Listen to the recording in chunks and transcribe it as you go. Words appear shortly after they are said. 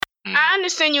I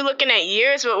understand you looking at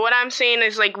years, but what I'm saying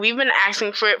is like we've been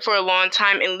asking for it for a long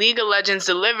time, and League of Legends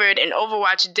delivered, and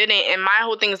Overwatch didn't. And my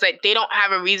whole thing is that they don't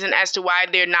have a reason as to why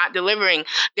they're not delivering.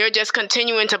 They're just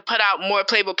continuing to put out more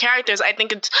playable characters. I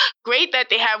think it's great that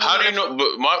they have. How do you know?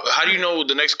 How do you know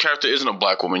the next character isn't a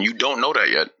black woman? You don't know that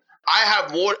yet. I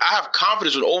have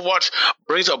confidence when Overwatch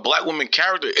brings a black woman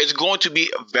character. It's going to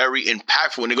be very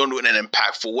impactful, and they're going to do it in an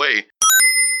impactful way.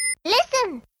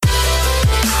 Listen.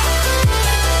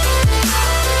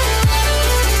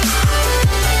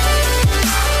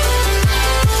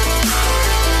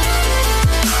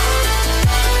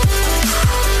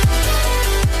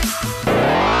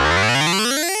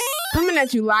 Coming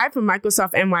at you live from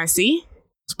Microsoft NYC.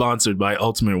 Sponsored by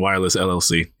Ultimate Wireless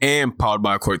LLC. And powered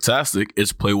by Quarktastic,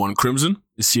 it's Play One Crimson.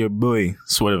 It's your boy,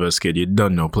 Sweatervest Kid. You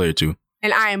done know Player 2.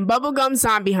 And I am Bubblegum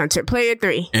Zombie Hunter, Player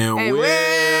 3. And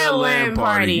we're Land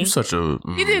Party. You're such a...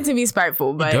 He did it to be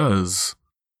spiteful, but... He does.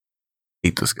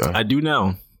 Hate this guy. I do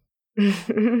now.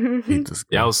 Hate this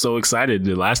guy. Yeah, I was so excited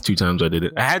the last 2 times I did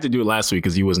it. I had to do it last week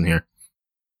because he wasn't here.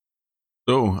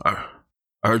 So, I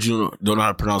heard you don't know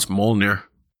how to pronounce Mjolnir.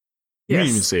 You didn't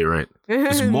even say it right.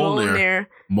 It's Mjolnir.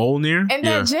 Mjolnir? And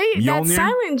that that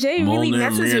silent J really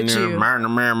messes with you.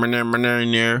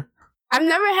 I've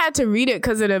never had to read it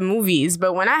because of the movies,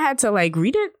 but when I had to like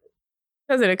read it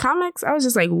because of the comics, I was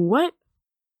just like, what?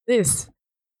 This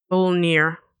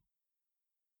Mjolnir.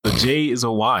 The J is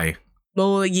a Y.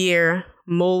 Mjolnir.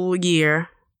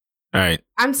 All right.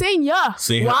 I'm saying yeah.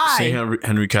 Why? Say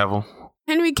Henry Cavill.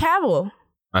 Henry Cavill.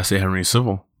 I say Henry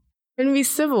Civil. Henry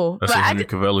Civil. I say Henry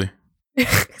Cavelli.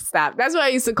 Stop. That's what I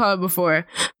used to call it before.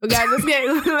 But guys, let's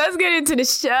get into the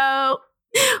show.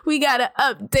 We got an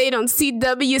update on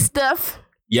CW stuff.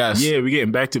 Yes. Yeah, we're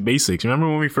getting back to basics. Remember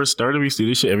when we first started? We used to do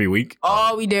this shit every week.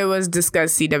 All we did was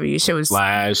discuss CW shows.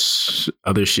 Flash,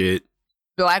 other shit.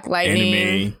 Black Lightning.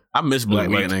 Anime. I miss Black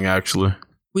Lightning, actually.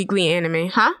 Weekly anime.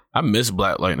 Huh? I miss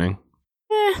Black Lightning.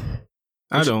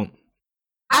 I don't.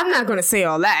 I'm not going to say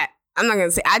all that. I'm not going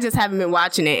to say. I just haven't been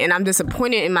watching it, and I'm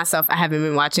disappointed in myself. I haven't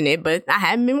been watching it, but I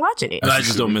haven't been watching it. I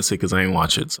just don't miss it because I ain't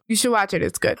watch it. So. You should watch it.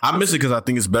 It's good. I miss it because I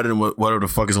think it's better than whatever the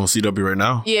fuck is on CW right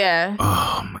now. Yeah.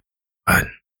 Oh, my God.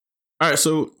 All right,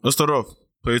 so let's start off.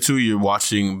 Player 2, you're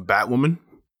watching Batwoman.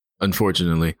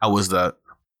 Unfortunately. How was that?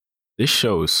 This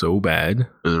show is so bad.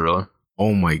 Is it really?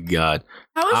 Oh, my God.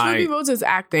 How is Ruby Rose's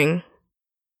acting?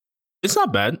 It's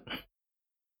not bad.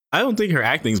 I don't think her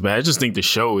acting's bad. I just think the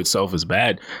show itself is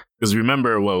bad. Because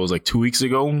remember, what was like 2 weeks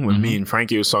ago when me and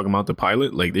Frankie was talking about the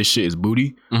pilot? Like, this shit is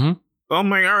booty. So I'm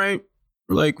like, all right,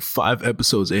 we're like 5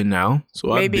 episodes in now. So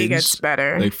maybe it gets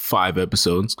better. Like 5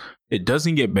 episodes. It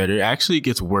doesn't get better. It actually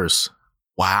gets worse.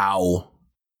 Wow.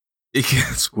 It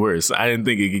gets worse. I didn't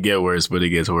think it could get worse, but it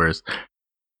gets worse.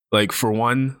 Like, for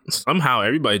one, somehow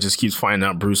everybody just keeps finding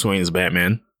out Bruce Wayne is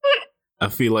Batman. I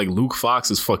feel like Luke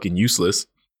Fox is fucking useless.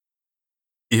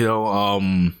 You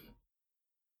know,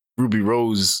 Ruby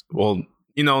Rose, well,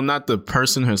 you know, not the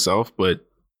person herself, but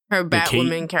her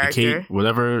Batwoman character.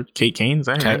 Whatever, Kate Kane, is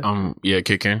that her? Yeah,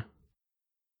 Kate Kane.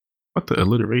 What the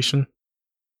alliteration?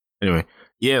 Anyway,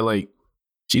 yeah, like,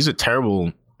 she's a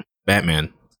terrible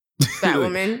Batman.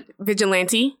 Batwoman,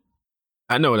 vigilante.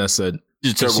 I know what I said.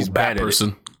 She's a terrible bad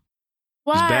person.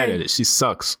 Why? She's bad at it. She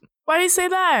sucks. Why do you say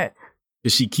that?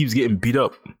 Because she keeps getting beat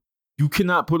up. You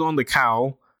cannot put on the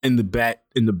cowl and the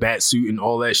bat suit and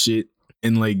all that shit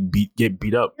and like get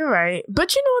beat up. You're right.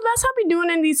 But you know, that's how we doing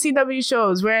in these CW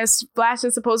shows, whereas Flash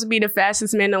is supposed to be the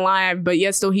fastest man alive, but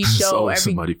yet still he show every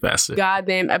somebody faster.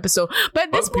 Goddamn episode. But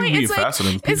at this point, it's like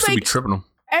it's like tripping them.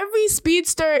 Every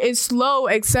speedster is slow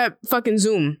except fucking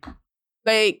Zoom.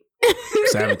 Like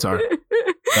Savitar.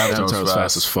 Savitar was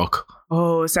fast as fuck.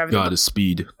 Oh, Savitar. God, his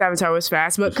speed. Savitar was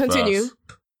fast, but continue. Fast.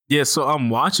 Yeah, so I'm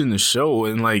watching the show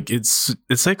and like it's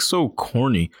like so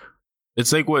corny.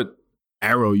 It's like what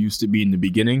Arrow used to be in the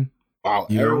beginning. Wow,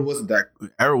 Arrow wasn't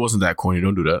that corny.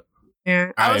 Don't do that.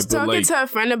 Yeah, I was talking to a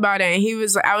friend about it, and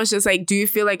I was just like, "Do you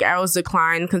feel like Arrow's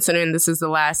decline, considering this is the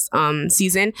last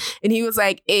season?" And he was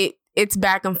like, It's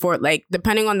back and forth. Like,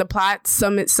 depending on the plot,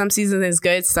 some seasons is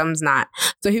good, some's not.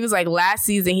 So he was like, last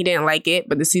season he didn't like it,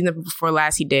 but the season before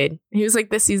last he did. He was like,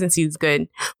 this season's good,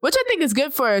 which I think is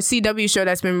good for a CW show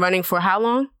that's been running for how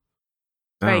long?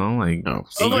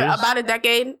 Over about a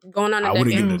decade, going on a decade. I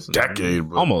wouldn't give it a decade,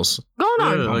 but almost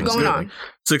going on.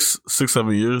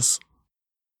 6-7 years.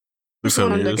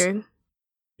 6-7 years. Decade.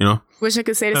 You know, wish I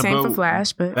could say the same for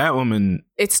Flash, but Batwoman.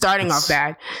 It's starting off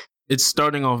bad. It's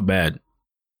starting off bad.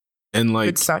 And like,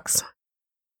 it sucks.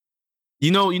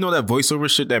 You know that voiceover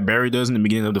shit that Barry does in the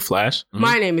beginning of The Flash?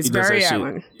 My name is Barry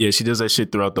Allen. Yeah, she does that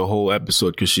shit throughout the whole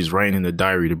episode because she's writing in the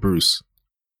diary to Bruce.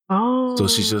 Oh. So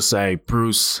she's just like,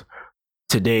 Bruce,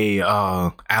 today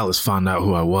Alice found out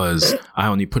who I was. I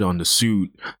only put on the suit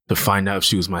to find out if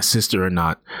she was my sister or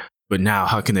not. But now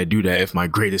how can I do that if my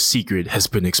greatest secret has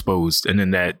been exposed? And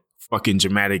then that fucking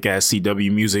dramatic ass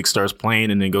CW music starts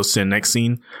playing and then goes to the next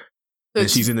scene. And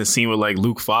she's in the scene with like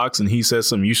Luke Fox and he says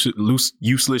some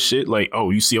useless shit like, oh,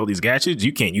 you see all these gadgets?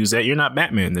 You can't use that. You're not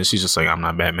Batman. Then she's just like, I'm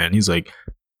not Batman. He's like,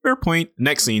 fair point.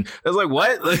 Next scene. I was like,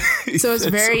 what? So it's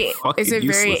very, is it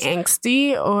very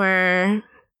angsty or?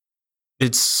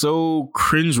 It's so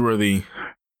cringeworthy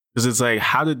because it's like,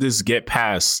 how did this get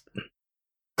past?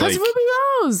 Because Like, Ruby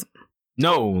Rose.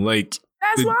 no, like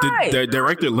That's why. the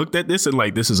director looked at this and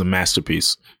like, this is a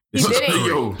masterpiece. He This is didn't.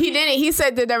 great. He didn't. He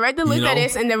said the director looked at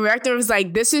this and the director was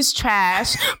like, "This is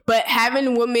trash." But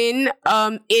having women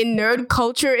in nerd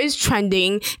culture is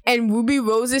trending, and Ruby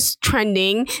Rose is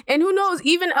trending, and who knows,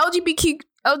 even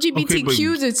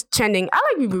LGBTQs is trending. I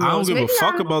like Ruby Rose. I don't give a Maybe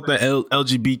fuck I'm- about the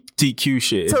LGBTQ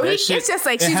shit. So That it's shit, just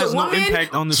like it she's has a woman. no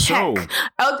impact on the check.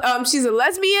 show. She's a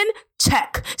lesbian.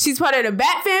 Check. She's part of the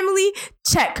Bat family.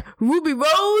 Check. Ruby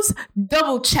Rose.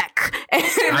 Double check. And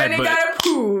then it but- got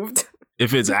approved.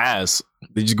 If it's ass,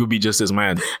 then you could be just as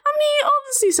mad. I mean,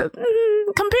 obviously, so,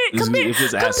 compared If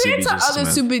it's ass, to it'd be just other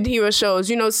as superhero shows,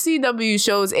 you know, CW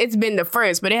shows, it's been the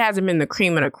first, but it hasn't been the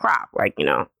cream of the crop. Like, you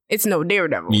know, it's no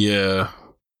Daredevil. Yeah.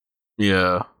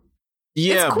 Yeah,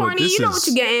 It's corny. but this You know is, what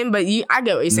you're getting, but I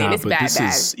get what you're saying. nah, It's but bad, this bad.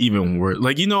 is even worse.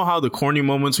 Like, you know how the corny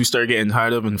moments we start getting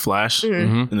tired of in Flash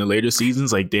in the later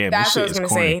seasons? Like, damn, That's what I this was shit gonna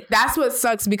is corny. say. That's what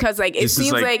sucks because like it This is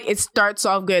seems like- like it starts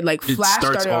off good. Like It Flash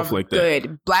starts started off off like that.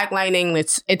 good. Black Lightning,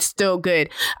 it's still good.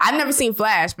 I've never seen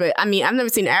Flash, but I mean I've never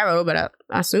seen Arrow, but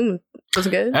I assume it was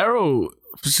good. Arrow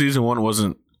season 1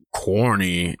 wasn't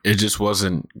corny. It just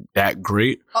wasn't that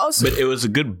great. Also, But it was a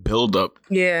good build up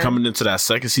yeah. coming into that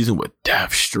second season with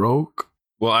Deathstroke.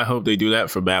 Well, I hope they do that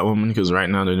for Batwoman because right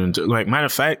now they're doing like, matter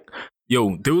of fact,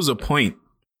 yo, there was a point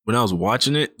when I was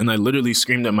watching it and I literally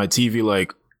screamed at my TV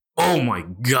like, "Oh my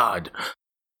god!"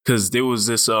 Because there was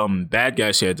this bad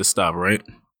guy she had to stop, right?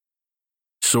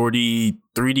 Shorty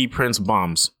 3D prints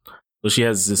bombs, so she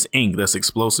has this ink that's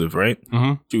explosive, right?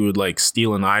 Mm-hmm. She would like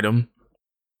steal an item,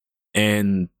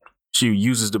 and she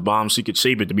uses the bomb. She could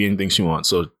shape it to be anything she wants.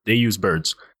 So they use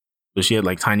birds. So she had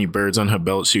like tiny birds on her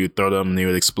belt. She would throw them and they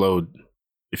would explode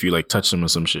if you like touch them or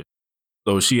some shit.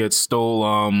 So she had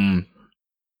stole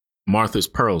Martha's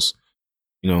pearls,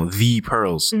 you know, the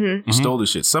pearls. Mhm. She stole the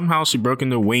shit. Somehow she broke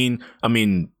into Wayne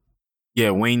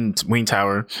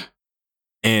Tower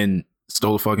and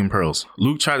stole the fucking pearls.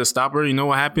 Luke tried to stop her. You know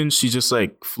what happened? She just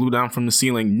like flew down from the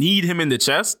ceiling, kneed him in the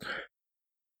chest,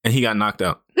 and he got knocked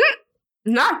out.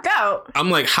 Knocked out.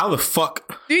 I'm like, how the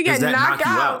fuck You does get that knocked knock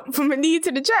you out out? from a knee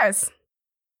to the chest.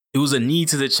 It was a knee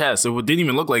to the chest. It didn't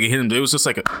even look like it hit him. It was just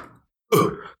like a,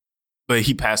 but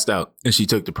he passed out and she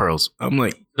took the pearls. I'm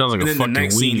like, Sounds like and a then the fucking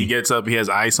next scene, he weenie. gets up, he has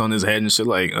ice on his head and shit.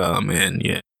 Like, oh man,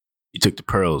 yeah, you took the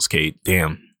pearls, Kate.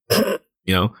 Damn,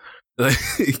 you know,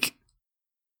 like,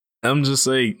 I'm just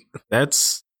like,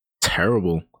 that's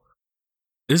terrible.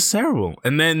 It's terrible.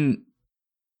 And then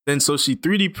so she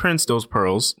 3D prints those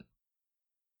pearls,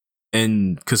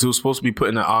 and because it was supposed to be put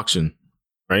in an auction.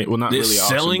 Right? Well, not They're really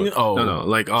selling? auction, but,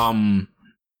 no,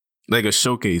 like a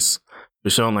showcase. They're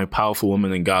showing like powerful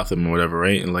women in Gotham or whatever,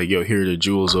 right? And like, yo, here are the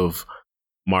jewels of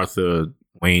Martha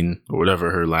Wayne or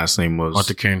whatever her last name was.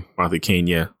 Martha Kane,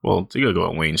 yeah. Well, you gotta go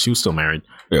on Wayne. She was still married.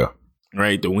 Yeah.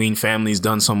 Right? The Wayne family's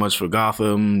done so much for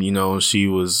Gotham. You know, she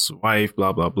was wife,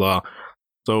 blah, blah, blah.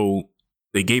 So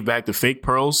they gave back the fake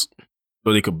pearls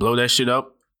so they could blow that shit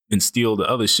up and steal the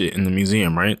other shit in the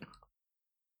museum, right?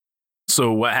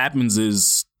 So what happens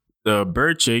is the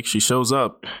bird chick, she shows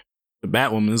up. The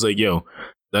Batwoman is like, yo,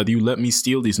 either you let me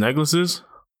steal these necklaces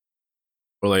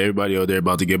or like everybody out there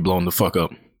about to get blown the fuck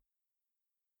up.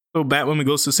 So Batwoman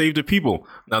goes to save the people.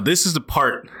 Now this is the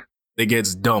part that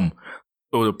gets dumb.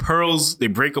 So the pearls, they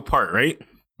break apart, right?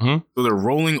 Mhm. So they're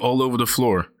rolling all over the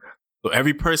floor. So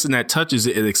every person that touches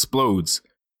it, it explodes.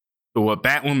 So what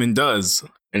Batwoman does,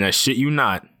 and I shit you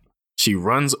not, she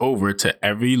runs over to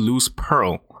every loose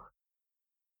pearl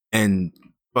and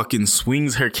fucking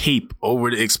swings her cape over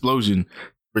the explosion,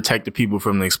 protect the people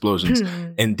from the explosions.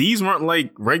 And these weren't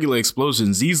like regular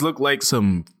explosions. These look like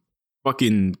some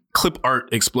fucking clip art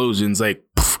explosions. Like,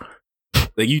 poof.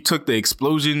 Like you took the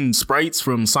explosion sprites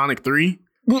from Sonic 3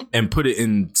 and put it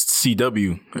in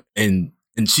CW. And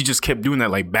she just kept doing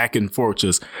that like back and forth,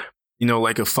 just, you know,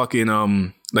 like a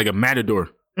fucking, like a matador.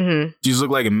 Mm-hmm. She just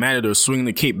looked like a matador swinging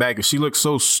the cape back. And she looked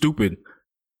so stupid.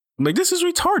 I'm like, this is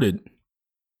retarded.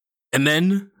 And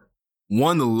then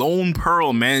one lone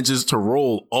pearl manages to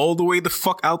roll all the way the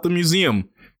fuck out the museum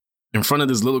in front of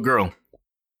this little girl.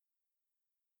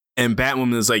 And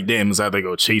Batwoman is like, damn, it's either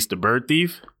go chase the bird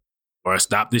thief or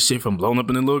stop this shit from blowing up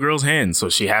in the little girl's hand. So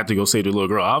she had to go save the little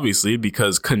girl, obviously,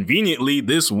 because conveniently,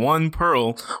 this one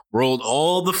pearl rolled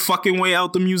all the fucking way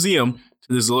out the museum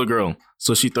to this little girl.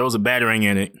 So she throws a batarang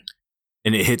in it,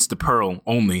 and it hits the pearl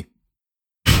only.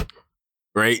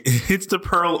 Right? It hits the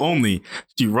pearl only.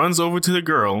 She runs over to the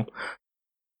girl,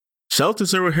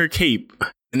 shelters her with her cape,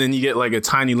 and then you get like a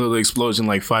tiny little explosion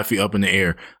like 5 feet up in the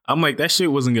air. I'm like, that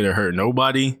shit wasn't gonna hurt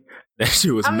nobody. That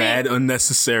shit was mad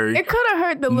unnecessary. It could have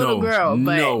hurt the little girl,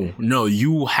 but... No,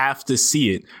 you have to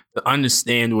see it to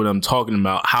understand what I'm talking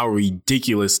about, how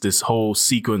ridiculous this whole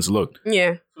sequence looked.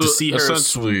 Yeah. To see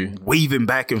her waving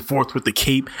back and forth with the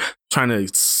cape, trying to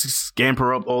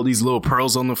scamper up all these little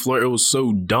pearls on the floor, it was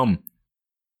so dumb.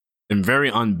 And very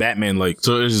un-Batman-like.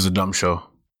 So it's just a dumb show.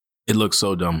 It looks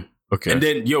so dumb. Okay. And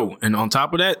then, and on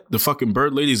top of that, the fucking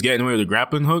bird lady's getting away with a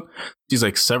grappling hook. She's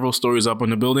like several stories up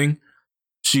on the building.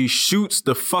 She shoots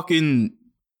the fucking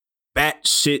bat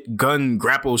shit gun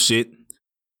grapple shit,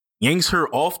 yanks her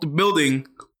off the building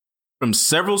from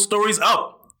several stories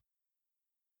up,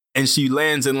 and she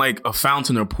lands in like a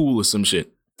fountain or pool or some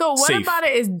shit. So what about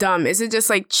it is dumb? Is it just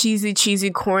like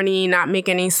cheesy, corny, not make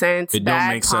any sense? It don't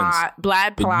make sense.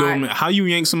 Bad plot. How you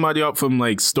yank somebody up from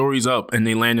like stories up and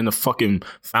they land in a fucking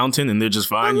fountain and they're just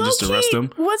fine? You just arrest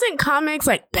them. Wasn't comics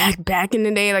like back in the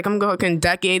day? Like I'm talking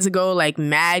decades ago, like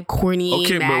mad corny.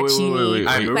 Okay, mad but wait.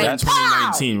 Like, that's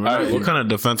 2019, right? What kind of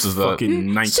defense is that?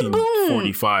 Fucking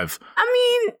 1945.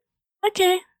 I mean,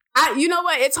 okay. You know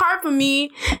what? It's hard for me.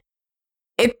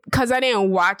 Because I didn't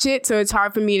watch it, so it's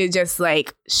hard for me to just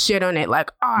like shit on it.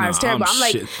 Like, it's terrible. I'm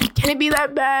like, can it be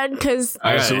that bad? Because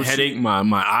I got a headache.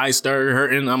 My eyes started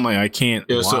hurting. I'm like, I can't.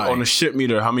 Yeah. So on a shit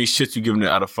meter, how many shits you giving it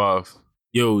out of 5?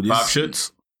 Yo, 5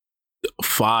 shits.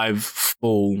 5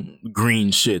 full green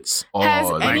shits.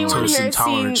 Has anyone lactose here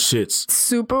intolerant seen shits.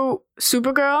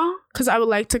 Supergirl? Because I would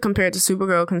like to compare it to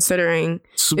Supergirl, considering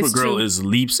Supergirl is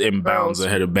leaps and bounds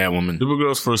ahead of Batwoman.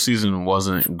 Supergirl's first season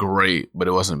wasn't great, but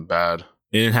it wasn't bad.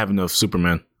 They didn't have enough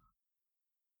Superman.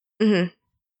 Mm-hmm.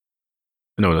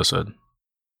 I know what I said.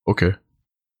 Okay.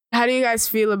 How do you guys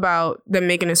feel about them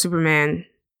making a Superman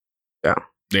show?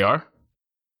 They are?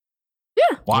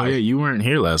 Yeah. Why? Oh, yeah, you weren't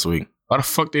here last week. Why the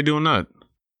fuck they doing that?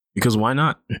 Because why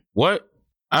not? What?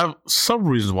 I have some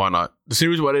reasons why not. The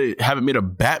same reason why they haven't made a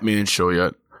Batman show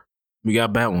yet. We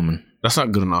got Batwoman. That's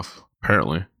not good enough,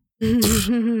 apparently.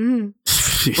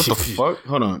 What the fuck?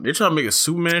 Hold on. They're trying to make a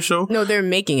Superman show? No, they're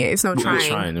making it. It's no trying. They're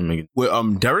trying to make it.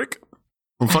 With Derek?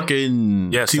 From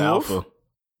fucking yes, Teen Alpha. Wolf?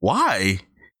 Why?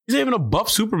 He's not even a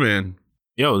buff Superman.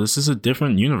 Yo, this is a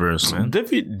different universe, man.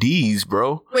 Different D's,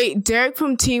 bro. Wait, Derek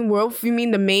from Teen Wolf? You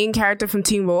mean the main character from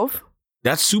Teen Wolf?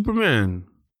 That's Superman.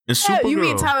 And Supergirl. You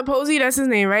mean Tyler Posey? That's his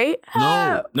name, right?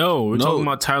 No, we're talking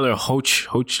about Tyler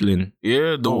Hoechlin.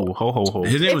 Yeah, ho.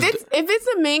 His name if it's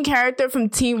the main character from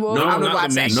Teen Wolf, I would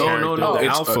watch that shit. No, the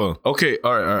Alpha. Okay,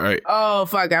 all right. Oh,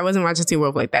 fuck, I wasn't watching Teen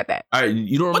Wolf like that. All right,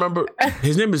 you don't remember?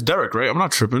 His name is Derek, right? I'm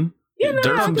not tripping. Yeah,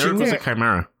 Derek was a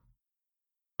Chimera.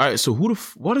 All right, so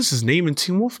what is his name in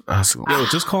Teen Wolf? Yo,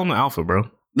 just call him the Alpha, bro.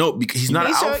 No, because he's not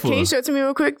an Alpha. Can you show it to me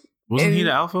real quick? Wasn't he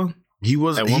the Alpha? He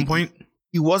was at one point.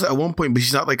 He was at one point, but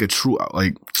he's not like a true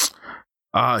like.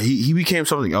 He became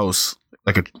something else.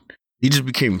 He just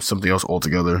became something else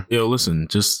altogether. Yo, listen,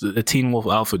 just a Teen Wolf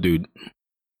Alpha dude.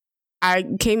 I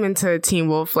came into Teen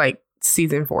Wolf like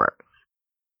season 4.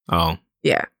 Oh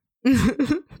yeah.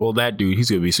 Well, that dude, he's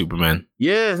gonna be Superman.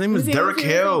 Yeah, his name is Derek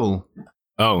Hale.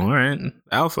 Oh, all right,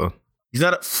 Alpha. He's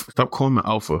not. Stop calling him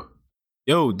Alpha.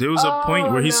 Yo, there was a point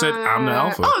where he said, "I'm the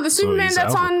Alpha." Oh, the Superman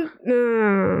that's Alpha.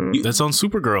 That's on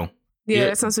Supergirl. Yeah,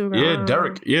 that's on Supergirl. Yeah,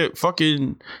 Derek. Yeah,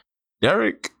 fucking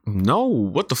Derek. No,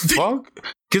 what the fuck?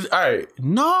 Because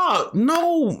no,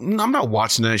 I'm not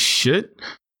watching that shit.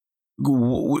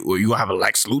 You gonna have a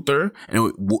Lex Luthor,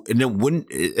 and then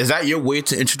wouldn't is that your way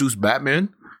to introduce Batman?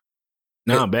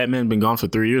 No, Batman been gone for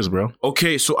 3 years, bro.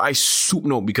 Okay, so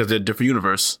no, because they're a different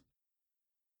universe.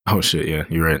 Oh shit, yeah,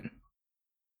 you're right.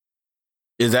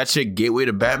 Is that shit gateway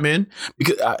to Batman?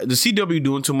 Because the CW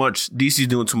doing too much, DC's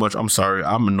doing too much. I'm sorry,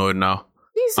 I'm annoyed now.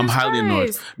 I'm highly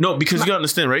annoyed. No, because you gotta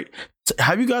understand, right?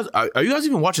 Are you guys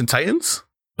even watching Titans?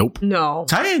 Nope. No.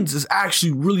 Titans is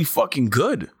actually really fucking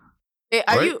good.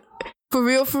 Are you for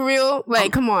real?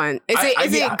 Like, come on. Is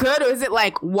it good, or is it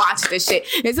like watch this shit?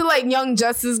 Is it like Young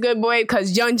Justice good, boy?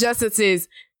 Because Young Justice is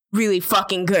really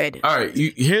fucking good. All right,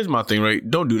 here's my thing, right?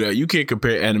 Don't do that. You can't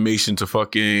compare animation to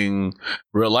fucking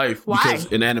real life. Why? Because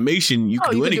in animation, you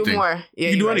can do anything. Do more. Yeah,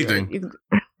 you can do anything.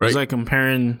 Right? It's like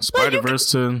comparing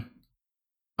Spider-Verse to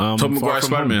Tobey Maguire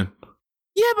Spider-Man.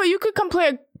 Yeah, but you could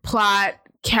compare plot,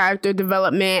 character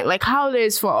development, like how it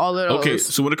is for all of those. Okay,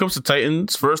 so when it comes to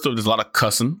Titans, first off, there's a lot of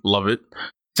cussing. Love it.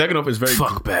 Second off, it's very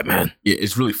Fuck Batman. Yeah,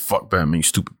 it's really fuck Batman, you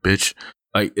stupid bitch.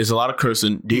 Like, it's a lot of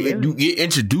cursing. You get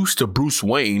introduced to Bruce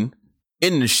Wayne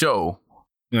in the show.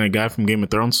 You know, that guy from Game of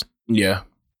Thrones? Yeah,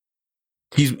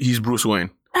 he's Bruce Wayne.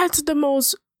 That's the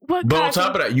most. But on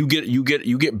top of that, you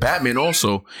get Batman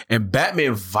also, and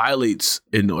Batman violates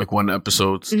in like one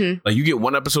episode. Like, you get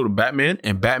one episode of Batman,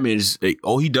 and Batman is like,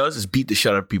 all he does is beat the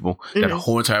shit out of people. That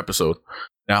whole entire episode.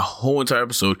 They're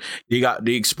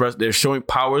showing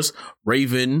powers.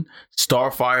 Raven,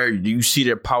 Starfire, you see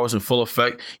their powers in full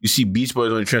effect. You see Beast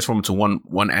Boys only transform into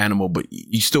one animal, but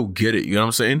you still get it. You know what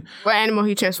I'm saying? What animal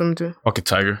he transformed into? Okay,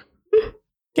 tiger.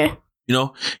 Okay. You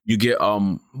know, you get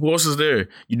who else is there?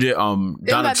 You get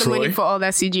They Donna got the Troy. money for all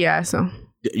that CGI, so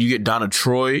You get Donna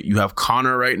Troy. You have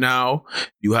Connor right now.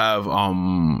 You have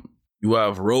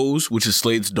Rose, which is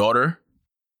Slade's daughter.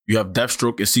 You have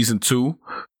Deathstroke in season 2.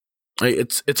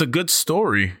 It's a good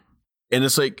story, and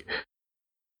it's like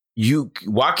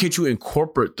why can't you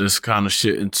incorporate this kind of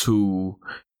shit into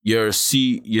your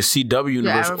CW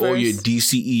universe or your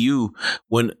DCEU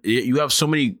when you have so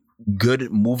many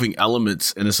good moving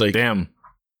elements, and it's like, damn,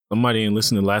 somebody didn't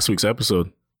listen to last week's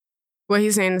episode. What,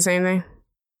 he's saying the same thing?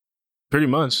 Pretty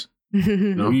much.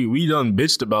 We done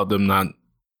bitched about them not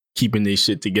keeping their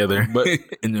shit together, but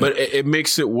it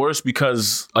makes it worse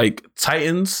because like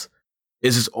Titans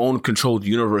is its own controlled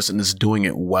universe and it's doing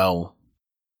it well.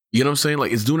 You know what I'm saying?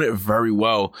 Like, it's doing it very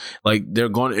well. Like, they're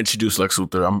going to introduce Lex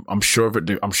Luthor. I'm sure of it.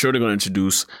 I'm sure they're going to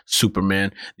introduce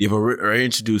Superman. They've already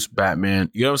introduced Batman.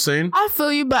 You know what I'm saying? I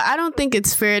feel you, but I don't think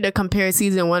it's fair to compare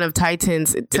season 1 of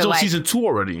Titans to it's on season 2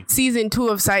 already. Season 2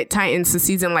 of Titans to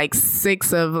season like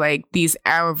 6 of like these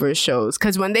Arrowverse shows.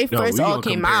 Because when they first all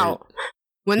came out,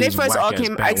 except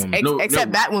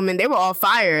Batwoman, they were all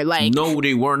fire. Like, no,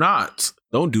 they were not.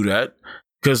 Don't do that.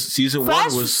 Because season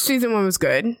 1 was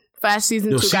good. Flash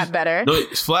season 2 got better. No,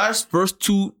 Flash first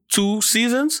two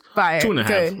seasons? Fire. 2.5.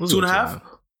 Good. 2.5?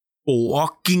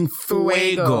 Walking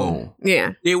fuego.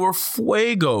 Yeah. They were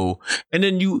fuego. And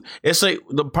then it's like,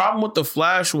 the problem with the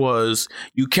Flash was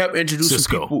you kept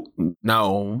introducing people.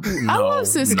 No. I love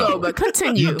Cisco, but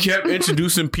continue. You kept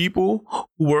introducing people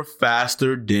who were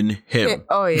faster than him.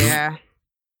 Oh, yeah.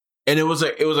 And it was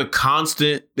a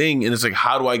constant thing. And it's like,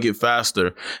 how do I get faster?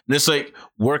 And it's like,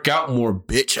 work out more,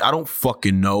 bitch. I don't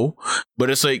fucking know.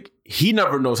 But it's like, he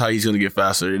never knows how he's going to get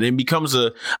faster. And it becomes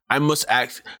I must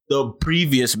ask the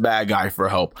previous bad guy for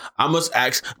help. I must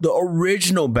ask the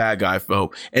original bad guy for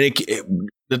help. And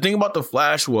the thing about the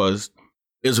Flash is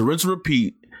a rinse and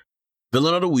repeat.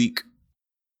 Villain of the week.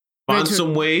 Find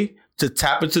some way to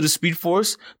tap into the Speed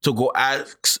Force to go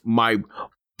ask my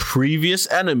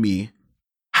previous enemy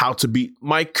how to beat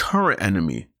my current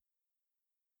enemy.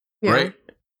 Yeah. Right?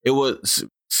 It was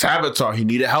Savitar. He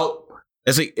needed help.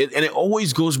 It's like, and it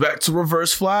always goes back to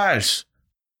Reverse Flash.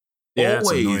 Yeah,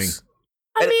 always.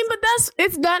 I mean, but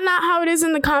is that not how it is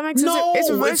in the comics? No,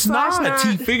 it's not.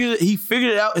 He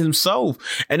figured it out himself.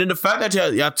 And then the fact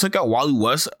that y'all took out Wally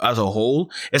West as a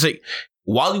whole, it's like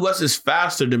Wally West is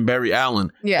faster than Barry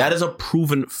Allen. Yeah. That is a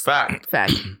proven fact.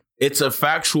 It's a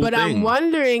factual thing. But I'm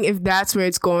wondering if that's where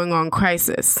it's going on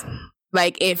Crisis.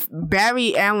 Like, if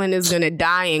Barry Allen is going to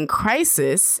die in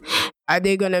Crisis, are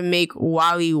they going to make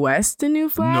Wally West the new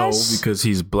Flash? No, because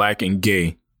he's black and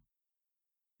gay.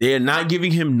 They're not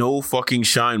giving him no fucking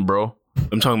shine, bro.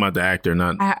 I'm talking about the actor,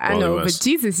 not I know, West. But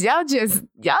Jesus, y'all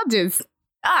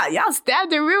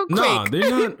stabbed it real quick. No,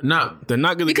 they're not. They're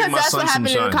not going to give my son some shine.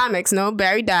 Because that's what happened in the comics. No,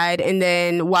 Barry died, and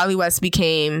then Wally West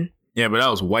became. Yeah, but that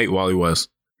was white Wally West.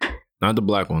 Not the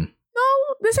black one. No,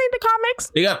 this ain't the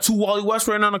comics. They got 2 Wally West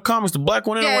right now in the comics. The black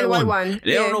one and the white one.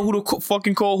 They don't know who to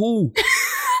fucking call who.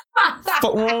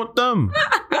 Fuck wrong with them?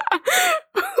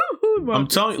 I'm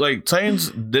telling you, like,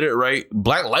 Titans did it right.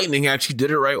 Black Lightning actually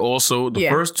did it right also. The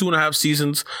first 2.5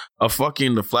 seasons of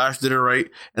fucking The Flash did it right.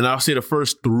 And I'll say the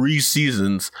first 3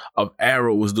 seasons of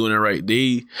Arrow was doing it right.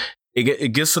 It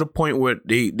gets to the point where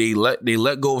they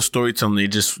let go of storytelling. They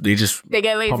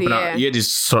get lazy.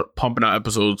 Just start pumping out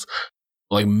episodes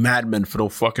like madmen for no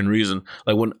fucking reason.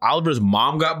 Like when Oliver's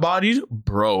mom got bodied,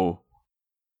 bro,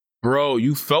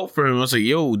 you felt for him. I was like,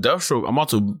 yo, Deathstroke, I'm about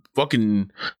to fucking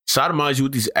sodomize you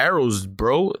with these arrows,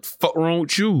 bro. What the fuck wrong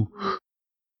with you?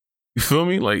 You feel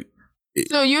me? Like.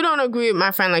 So you don't agree with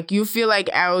my friend? Like, you feel like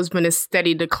Arrow's been a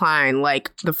steady decline,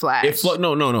 like the Flash?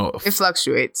 No. It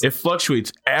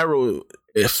fluctuates. Arrow,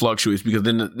 it fluctuates because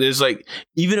then there's like,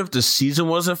 even if the season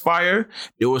wasn't fire,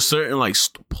 there were certain like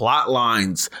plot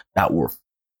lines that were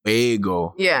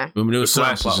fuego. Yeah. I mean, there was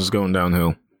Flash is just going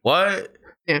downhill. What?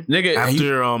 Yeah. Nigga,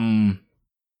 after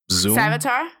Zoom?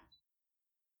 Savitar?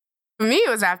 For me, it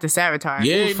was after Savitar.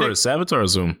 Yeah, Who was first, Savitar or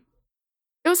Zoom?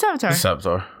 It was Savitar.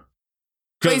 Savitar.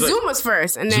 Wait, Zoom was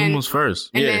first, and then Zoom was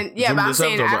first. and then Zoom but I'm to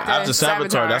saying after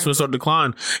Savitar, that's when it started to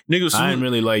decline. Niggas, I didn't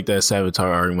really like that Savitar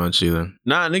arc much either.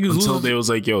 nah, niggas Until lose. they was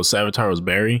like, yo, Savitar was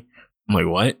Barry. I'm like,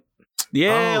 what?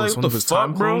 Yeah, Oh, like it's what one of the his time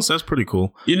fuck, bro? clones? That's pretty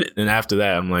cool. You, And after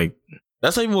that, I'm like,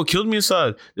 that's not even what killed me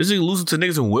inside. This nigga losing to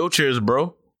niggas in wheelchairs,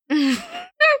 bro.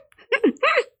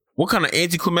 What kind of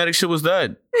anticlimactic shit was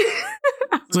that?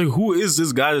 it's like, who is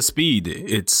this guy to speed?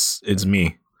 It's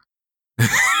me.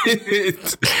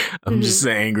 I'm just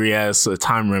an angry ass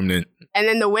time remnant. And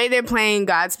then the way they're playing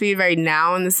Godspeed right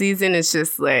now in the season, it's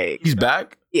just like, He's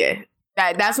back. yeah,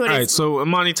 that's what All right, it's. so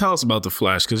Imani, tell us about The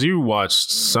Flash because you watched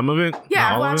some of it. Yeah,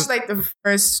 not I all of watched it? like the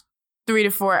first 3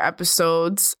 to 4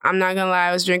 episodes. I'm not gonna lie,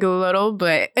 I was drinking a little,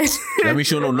 but That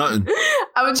means you don't know nothing.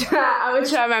 I would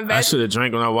try my I best. should have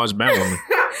drank when I watched Batwoman.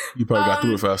 You probably got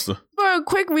through it faster. For a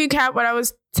quick recap, what I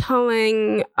was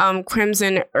telling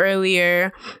Crimson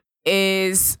earlier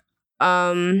is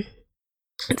so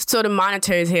the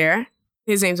Monitor is here.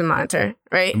 His name's a Monitor,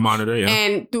 right? Monitor, yeah.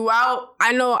 And throughout,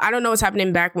 I don't know what's happening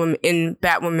in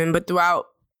Batwoman, but throughout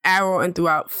Arrow and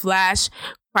throughout Flash,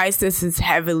 Crisis is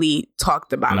heavily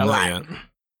talked about a lot. Not yet.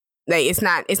 Like it's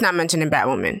not mentioned in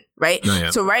Batwoman, right? Not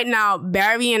yet. So right now,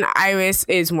 Barry and Iris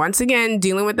is once again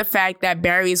dealing with the fact that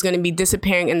Barry is going to be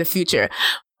disappearing in the future.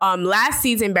 Last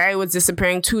season, Barry was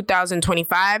disappearing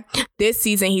 2025. This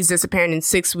season, he's disappearing in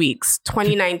 6 weeks,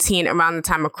 2019, around the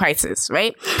time of Crisis,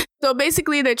 right? So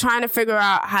basically, they're trying to figure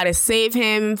out how to save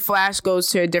him. Flash goes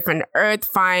to a different Earth,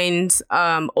 finds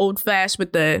old Flash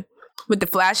with the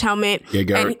Flash helmet. Yeah,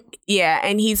 Garrett.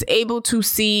 And he's able to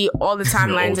see all the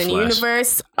timelines in the Flash.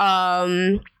 universe.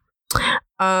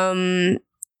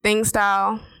 Thing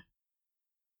style.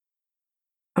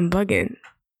 I'm bugging.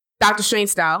 Doctor Strange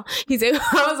style. He's able,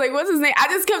 I was like, what's his name? I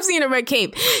just kept seeing a red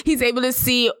cape. He's able to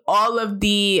see all of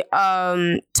the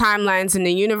timelines in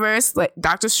the universe, like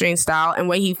Doctor Strange style. And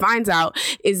what he finds out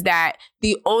is that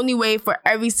the only way for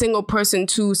every single person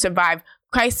to survive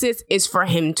Crisis is for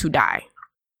him to die.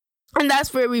 And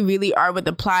that's where we really are with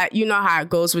the plot. You know how it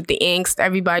goes with the angst.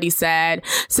 Everybody's sad.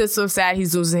 Sid's so sad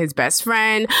he's losing his best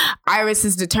friend. Iris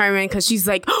is determined because she's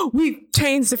like, oh, we've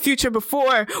changed the future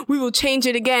before. We will change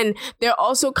it again. They're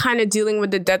also kind of dealing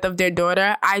with the death of their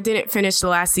daughter. I didn't finish the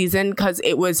last season because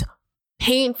it was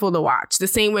painful to watch. The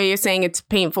same way you're saying it's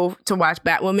painful to watch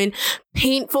Batwoman.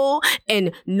 Painful,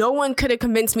 and no one could have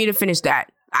convinced me to finish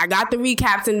that. I got the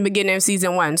recaps in the beginning of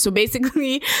season 1. So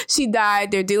basically, she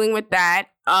died. They're dealing with that.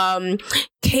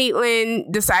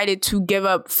 Caitlin decided to give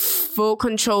up full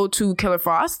control to Killer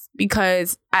Frost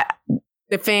because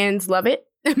the fans love it.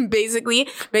 Basically,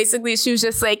 she was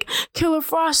just like, Killer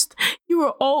Frost, you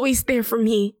were always there for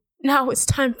me. Now it's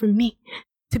time for me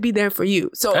to be there for you.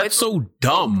 So That's so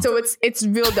dumb. So it's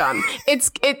real dumb.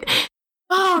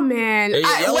 Oh man!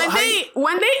 Hey,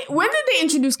 When did they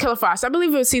introduce Killer Frost? I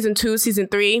believe it was season 2, season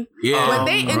 3. Yeah. When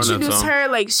they introduced her,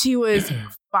 like she was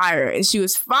fire, and she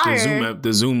was fire.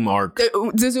 The Zoom arc.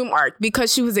 The Zoom arc,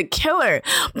 because she was a killer,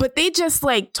 but they just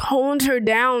like toned her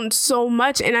down so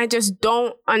much, and I just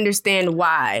don't understand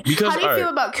why. Because, how do you feel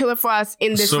about Killer Frost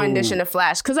in this rendition of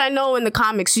Flash? Because I know in the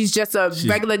comics she's just a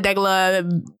regular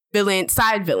villain,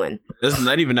 side villain. That's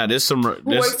not even that. There's some.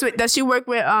 Does she work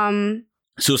with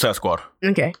Suicide Squad.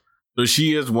 Okay. So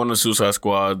she is one of Suicide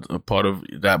Squad, a part of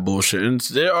that bullshit. And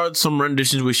there are some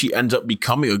renditions where she ends up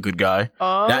becoming a good guy.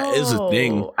 Oh, that is a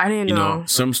thing. I didn't know. You know,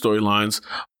 some storylines.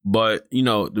 But, you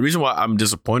know, the reason why I'm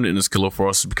disappointed in this Killer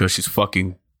Frost is because she's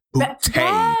fucking That's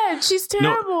bad. She's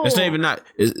terrible. No, it's not even that.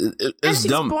 It's she's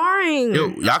dumb. boring. Yo,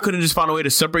 y'all couldn't just find a way to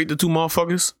separate the two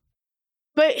motherfuckers?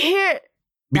 But here...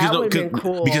 Because, that would have been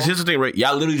cool. Because here's the thing, right?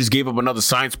 Y'all literally just gave up another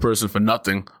science person for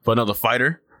nothing, for another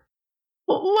fighter.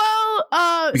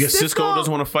 Well, because Cisco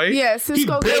doesn't want to fight. Yeah,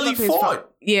 Cisco he barely fought.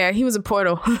 Yeah, he was a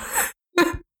portal.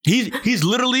 He's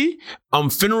literally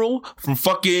Finral from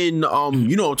fucking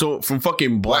from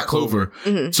fucking Black Clover.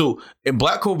 Mm-hmm. So in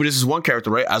Black Clover, this is one character,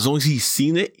 right? As long as he's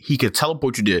seen it, he could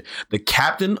teleport you there. The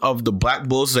captain of the Black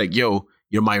Bulls is like, yo,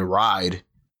 you're my ride.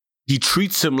 He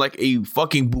treats him like a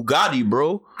fucking Bugatti,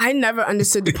 bro. I never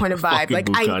understood the point of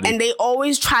vibe. And they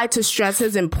always tried to stress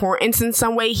his importance in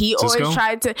some way. He Cisco? always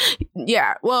tried to,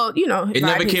 yeah. Well, you know, it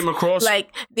never came across.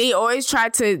 Like they always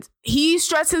tried to. He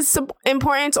stressed his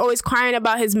importance, always crying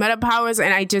about his meta powers,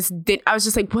 and I was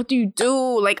just like, what do you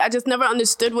do? Like I just never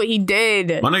understood what he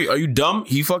did. My nigga, are you dumb?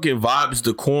 He fucking vibes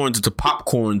the corns into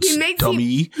popcorns. He makes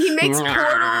dummy. He makes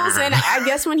portals, and I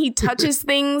guess when he touches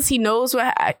things, he knows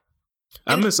what.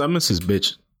 I miss his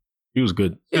bitch. She was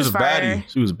good. She was a fire. baddie.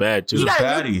 She was bad too. She was a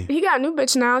got baddie. He got a new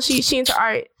bitch now. She into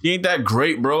art. She ain't that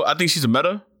great, bro. I think she's a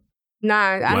meta. Nah,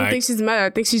 I don't Whack. think she's meta. I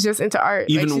think she's just into art.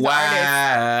 Even she's an artist.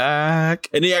 whack.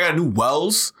 And then I got a new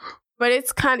Wells. But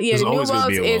it's kind of, There's the new always gonna Wells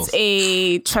be a is Wells.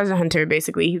 a treasure hunter,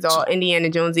 basically. He's all Indiana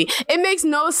Jonesy. It makes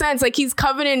no sense. Like, he's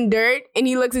covered in dirt and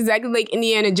he looks exactly like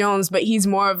Indiana Jones, but he's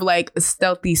more of like a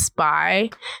stealthy spy,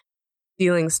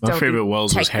 stealing stealthy My favorite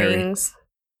Wells was tech Harry. things.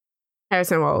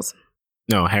 Harrison Wells.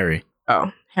 No, Harry.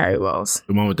 Oh, Harry Wells.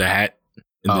 The one with the hat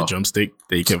and the Oh. drumstick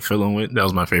that he kept fiddling with. That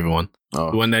was my favorite one. The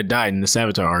Oh. one that died in the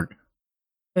Savitar arc.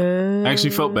 I actually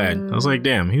felt bad. I was like,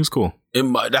 damn, he was cool.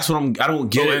 That's what I don't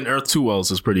get Oh, it. and Earth 2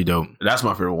 Wells is pretty dope. That's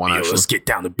my favorite one, Yo, actually. let's get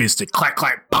down to business. Clack,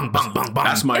 clack, bang, bang, bang, bang.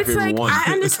 That's my It's favorite like, one.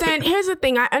 I understand. Here's the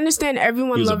thing. I understand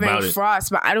everyone He was loving about it. Frost,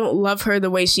 but I don't love her the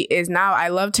way she is now. I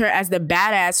loved her as the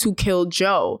badass who killed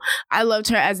Joe. I loved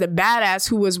her as the badass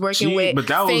who was working with but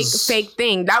that was- fake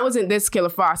thing. That wasn't this Killer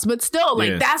Frost. But still,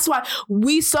 like, Yeah. that's why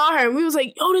we saw her and we was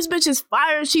like, yo, this bitch is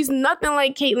fire. She's nothing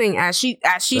like Caitlyn as she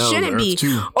That was shouldn't be. Earth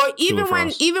 2 Or even Killer when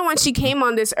Frost. she came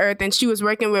on this earth and she was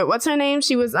working with, what's her name?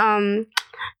 She was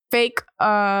fake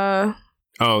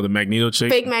Oh, the Magneto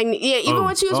chick? fake Magneto. Yeah, even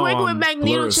when she was working with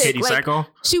Magneto Blur. chick, Katie like, Sackhoff?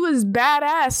 she was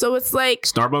badass. So it's like,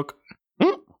 Starbuck?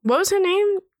 what was her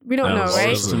name? We don't That know, was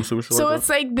right? awesome. So it's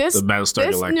like this The Battlestar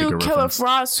this Galactica new Killer reference.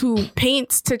 Frost who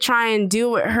paints to try and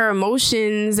deal with her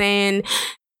emotions, and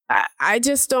I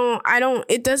just don't.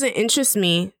 It doesn't interest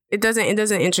me. It doesn't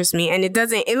interest me, and it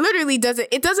literally doesn't.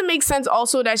 It doesn't make sense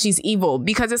also that she's evil,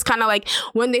 because it's kind of like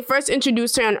when they first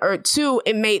introduced her on Earth 2,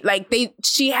 it made like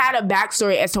she had a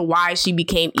backstory as to why she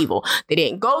became evil. They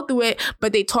didn't go through it,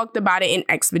 but they talked about it in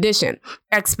exposition.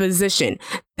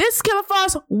 This Killer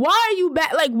Frost, why are you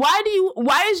bad? Like, why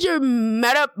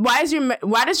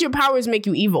does your powers make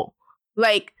you evil?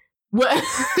 Like, what?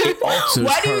 alters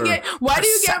why do you her get Frost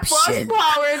perception.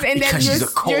 powers and Because then she's a you're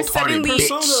cold-hearted suddenly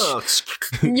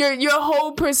bitch. your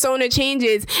whole persona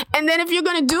changes, and then if you're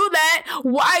gonna do that,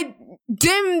 why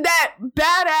dim that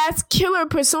badass killer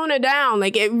persona down?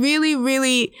 Like, it really,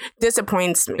 really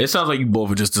disappoints me. It sounds like you both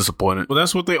are just disappointed. Well,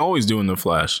 that's what they always do in The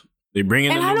Flash. They bring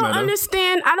in And a I new don't meta.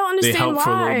 understand. I don't They understand help why.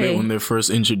 for a little bit when they're first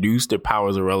introduced. Their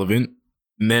powers are relevant.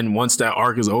 And then once that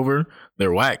arc is over,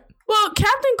 they're whack. Well,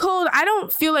 Captain Cold, I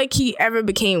don't feel like he ever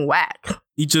became whack.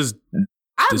 He just...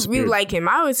 I disappeared. really like him.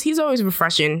 He's always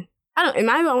refreshing. Am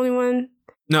I the only one?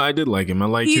 No, I did like him. I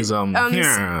like He- his... The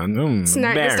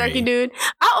Starky Barry. dude.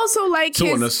 I also like So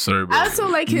his. unnecessary, bro. I also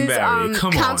like his Barry, come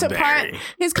on, counterpart. Barry.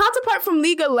 His counterpart from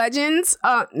League of Legends.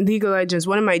 League of Legends.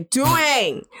 What am I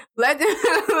doing?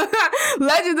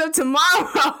 Legends of Tomorrow.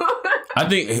 I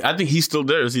think he's still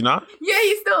there, is he not? Yeah,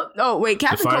 he's still. Oh wait,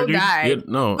 Captain fire Cold dude? died. Yeah,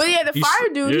 no. But yeah, the He's-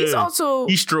 fire dude. He's yeah. also.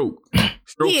 He stroke.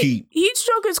 Stroke heat. Heat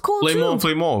stroke is cool Flame too. on,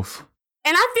 flame off.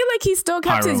 And I feel like he still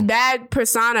kept Pyro. his bad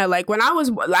persona. Like, when I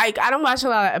was like, I don't watch a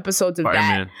lot of episodes of that.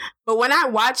 Fireman. But when I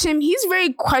watch him, he's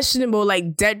very questionable,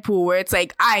 like Deadpool, where it's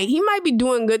like, he might be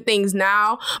doing good things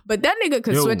now, but that nigga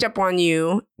could Yo, switch up on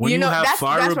you. When you, know, have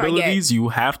fire what I get. abilities, you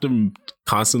have to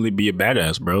constantly be a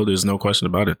badass, bro. There's no question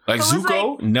about it. Like So it's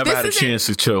Zuko like, never this had a isn't- chance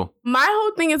to chill. My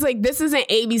whole thing is like, this is an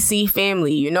ABC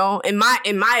family, you know? In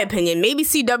my opinion, maybe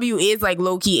CW is like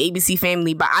low key ABC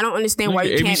family, but I don't understand why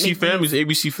you can't ABC make Family is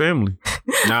ABC Family.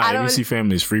 Nah, I don't- ABC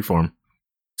Family is freeform.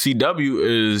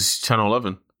 CW is Channel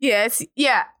 11. Yes,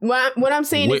 yeah. What I'm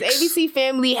saying Wix. is ABC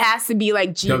family has to be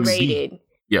like G-rated.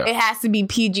 Yeah. It has to be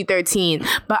PG-13.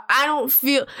 But I don't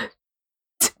feel.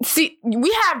 See,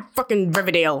 we have fucking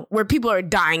Riverdale where people are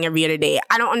dying every other day.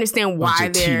 I don't understand Bunch why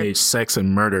of they're. teenage sex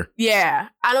and murder. Yeah,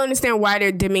 I don't understand why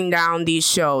they're dimming down these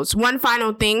shows. One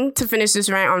final thing to finish this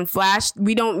rant on Flash.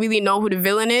 We don't really know who the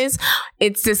villain is.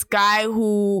 It's this guy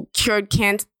who cured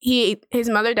cancer. His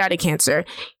mother died of cancer.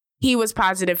 He was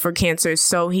positive for cancer,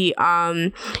 so he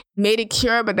made a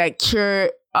cure, but that cure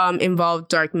involved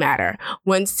dark matter.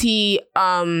 Once he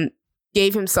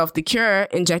gave himself the cure,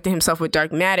 injected himself with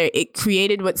dark matter, it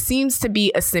created what seems to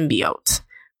be a symbiote.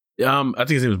 I think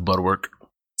his name is Bloodwork.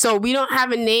 So we don't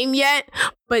have a name yet,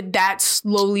 but that's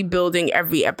slowly building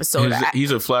every episode. He's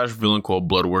a Flash villain called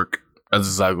Bloodwork. That's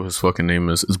exactly what his fucking name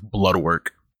is. It's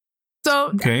Bloodwork. So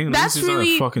Okay, at that's least he's really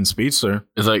not a fucking speedster.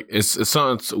 It's like it's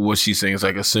something what she's saying. It's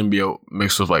like a symbiote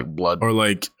mixed with like blood. Or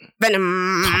like,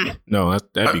 Venom. no,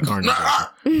 that'd be Carnage.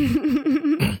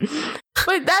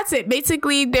 But that's it.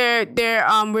 Basically, they're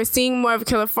we're seeing more of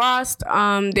Killer Frost.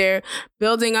 They're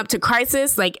building up to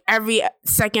Crisis. Like every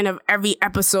second of every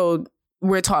episode,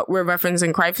 we're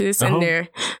referencing Crisis, Uh-huh. and they're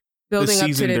This building up to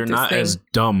season, they're this not thing. as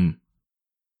dumb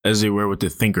as they were with the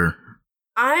Thinker.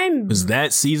 I'm Because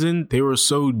that season, they were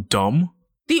so dumb.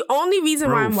 The only reason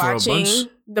Bro, why I'm for a watching bunch-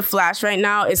 The Flash right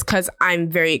now is because I'm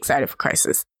very excited for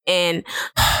Crisis, and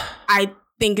I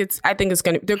think it's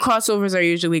gonna. Their crossovers are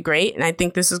usually great, and I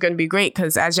think this is gonna be great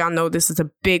because, as y'all know, this is a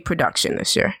big production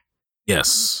this year.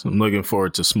 Yes, I'm looking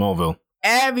forward to Smallville.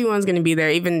 Everyone's gonna be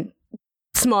there, even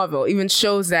Smallville, even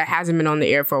shows that hasn't been on the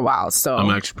air for a while. So I'm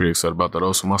actually pretty excited about that.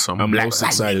 Also, my son. I'm most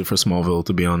excited for Smallville,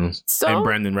 to be honest. So- And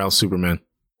Brandon Routh Superman.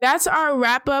 that's our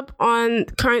wrap up on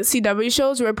current CW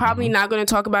shows. We're probably not going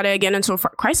to talk about it again until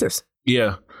Crisis.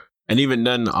 Yeah, and even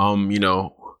then, you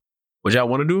know, would y'all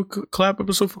want to do a collab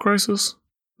episode for Crisis?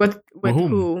 With whom?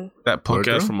 who? That Blurred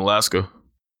podcast Girl? from Alaska.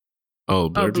 Oh, Oh,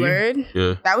 Blurred. Blurred.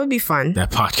 Yeah, That would be fun.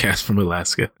 That podcast from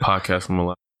Alaska. podcast from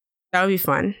Alaska. That would be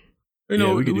fun. You know,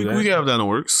 Yeah, we we could do that. can have that in the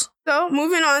works. So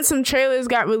moving on, some trailers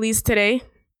got released today.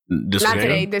 This Not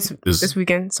weekend. today. This- This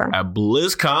weekend. Sorry. At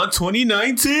BlizzCon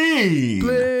 2019.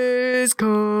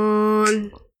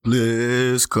 BlizzCon.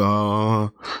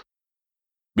 BlizzCon.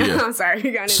 But yeah. I'm sorry.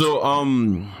 We got into So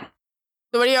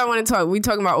So what do y'all want to talk? We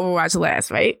talking about Overwatch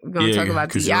last, right? We're gonna talk about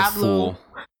 'cause you're a Diablo. fool.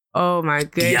 Oh my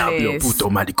Diablo goodness. puto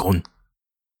maricón.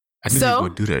 I knew So- you were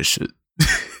gonna do that shit.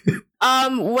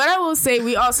 What I will say,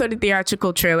 we all saw the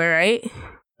theatrical trailer, right?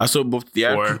 I saw both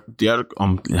Four.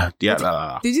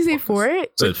 Did you say for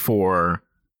it? Said for.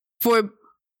 For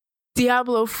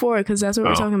Diablo 4, because that's what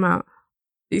we're Oh. talking about.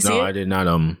 Do you see No, it? I did not.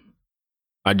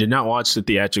 I did not watch the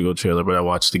theatrical trailer, but I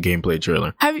watched the gameplay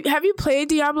trailer. Have you played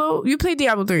Diablo? You played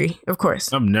Diablo 3, of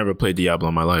course. I've never played Diablo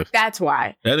in my life. That's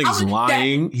why. That I nigga's would-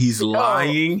 lying. He's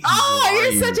lying. He's Oh,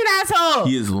 lying. you're such an asshole.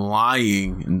 He is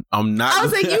lying. I'm not. I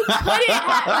was like, you couldn't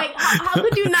have, like, how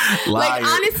could you not? Like,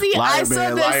 honestly, I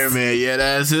saw this. man. Yeah,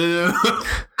 that's him.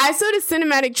 I saw the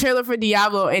cinematic trailer for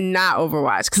Diablo and not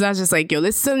Overwatch because I was just like, yo,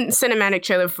 this cinematic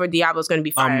trailer for Diablo is going to be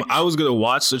fire. I was gonna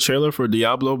watch the trailer for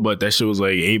Diablo, but that shit was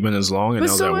like 8 minutes long, and but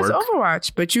I was so at was work.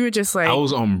 Overwatch. But you were just like, I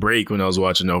was on break when I was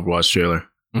watching the Overwatch trailer.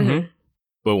 Mhm.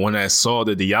 But when I saw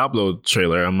the Diablo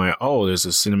trailer, I'm like, oh, there's a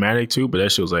cinematic too. But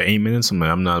that shit was like 8 minutes. I'm like,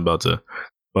 I'm not about to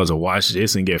watch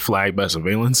this and get flagged by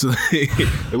surveillance. Like,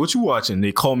 what you watching?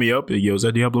 They call me up. Yo, is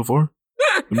that Diablo 4?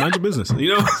 Mind your business.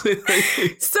 You know?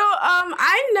 So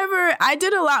I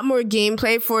did a lot more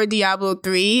gameplay for Diablo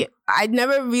 3. I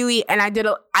never really, and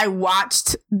I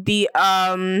watched the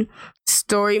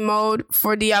story mode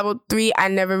for Diablo 3. I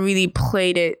never really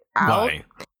played it out. Why?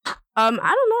 I don't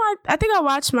know. I think I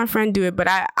watched my friend do it, but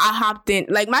I hopped in.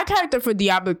 Like, my character for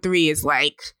Diablo 3 is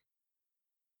like,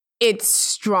 it's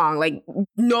strong. Like,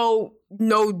 no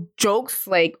jokes,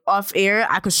 like, off air.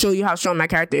 I could show you how strong my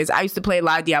character is. I used to play a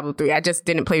lot of Diablo 3. I just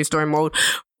didn't play the story mode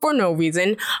for no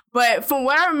reason. But from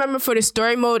what I remember for the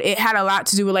story mode, it had a lot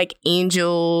to do with, like,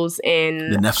 angels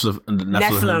and The Nephilim.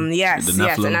 Nephilim, yes, The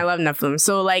yes, Nephilim. and I love Nephilim.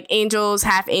 So, like, angels,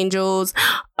 half angels.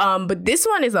 But this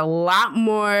one is a lot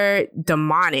more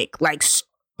demonic, like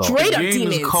straight the up game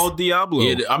demons. is called Diablo.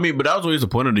 Yeah, I mean, but that was always the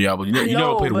point of Diablo. You I never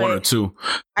know, played 1 or but 2.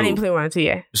 I didn't play 1 or 2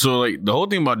 yet. So, like, the whole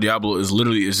thing about Diablo is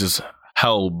literally it's just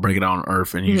hell breaking out on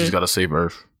Earth, and you just gotta save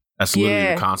Earth. That's literally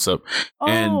Yeah. the concept. Oh,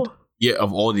 And yeah,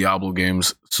 of all Diablo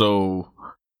games. So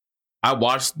I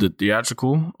watched the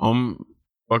theatrical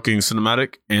fucking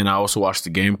cinematic, and I also watched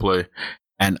the gameplay.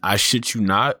 And I shit you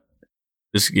not,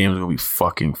 this game is gonna be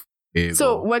fucking big.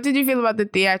 so what did you feel about the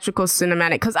theatrical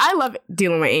cinematic? Because I love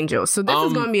dealing with angels, so this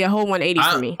is going to be a whole 180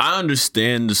 for me. I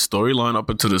understand the storyline up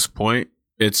until this point.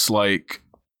 It's like,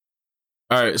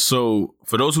 all right, so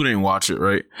for those who didn't watch it,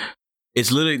 right?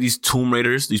 It's literally these tomb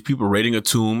raiders, these people raiding a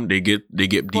tomb. They get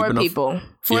deep Four enough. people.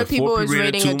 Four people is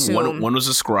raiding a tomb. One was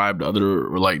a scribe, the other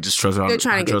were like just treasure They're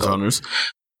trying to get treasure gold. hunters.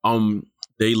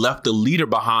 They left the leader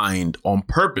behind on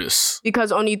purpose.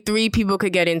 Because only 3 people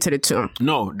could get into the tomb.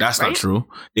 No, that's Right? not true.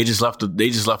 They just left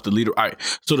the leader. All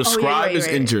right. So the Oh, yeah, scribe right, is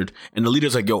right. injured, and the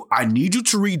leader's like, "Yo, I need you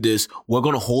to read this. We're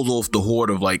gonna hold off the horde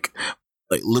of like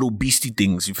little beastie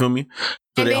things." You feel me?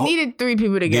 So And they ho- needed 3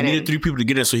 people to they get needed in. 3 people to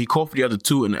get in. So he called for the other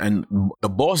 2, and the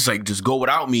boss is like, "Just go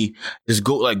without me. Just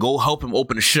go help him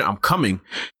open the shit. I'm coming."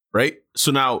 Right.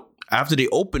 So now after they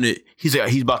open it, he's like,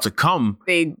 he's about to come.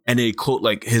 They And they close,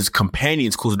 like his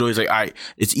companions close the door. He's like, all right,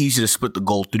 it's easier to split the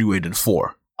gold 3-way than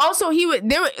 4. also they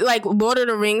were like Lord of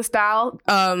the Rings style,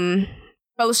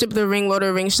 Fellowship of the Ring, Lord of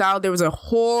the Rings style. There was a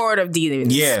horde of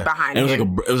demons Yeah, behind and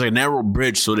him. it was like a narrow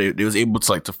bridge, so they was able to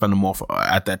like defend them off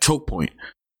at that choke point.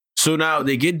 So now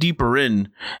they get deeper in,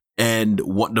 and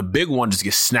the big one just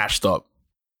gets snatched up.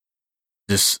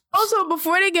 Just Also,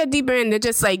 before they get deeper in, they're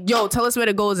just like, yo, tell us where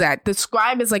the goal's at. The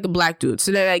scribe is like a black dude.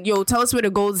 So they're like, yo, tell us where the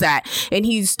goal's at. And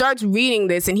he starts reading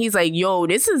this and he's like, yo,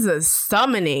 this is a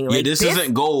summoning. Like, this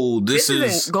isn't gold. This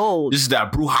isn't gold. This is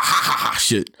that brouhaha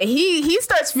shit. And he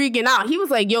starts freaking out. He was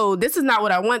like, yo, this is not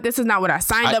what I want. This is not what I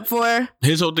signed up for.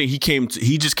 His whole thing, he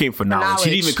just came for knowledge.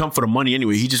 He didn't even come for the money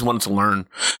anyway. He just wanted to learn.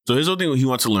 So his whole thing, he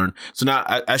wants to learn. So now,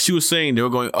 as she was saying, they were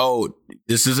going, oh,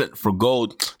 this isn't for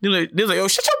gold. They're like, oh,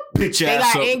 shut your bitch ass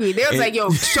up. They got angry. They was like, yo,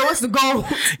 show us the gold.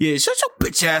 Yeah, shut your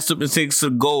bitch ass up and say it's the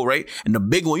gold, right? And the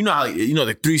big one, you know how,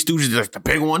 the Three Stooges, like the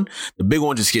big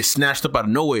one just gets snatched up out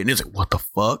of nowhere. And it's like, what the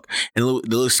fuck? And the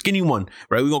little skinny one,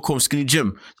 right? We're going to call him Skinny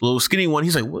Jim. The little skinny one,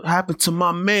 he's like, what happened to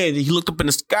my man? And he looked up in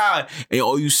the sky and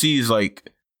all you see is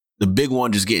like, the big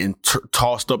one just getting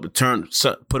tossed up and turned,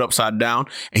 put upside down,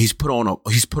 and he's put on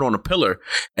a pillar.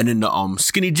 And then the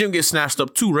Skinny Jim gets snatched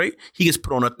up too, right? He gets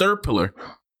put on a third pillar.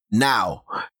 Now,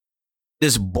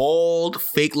 this bald,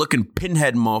 fake looking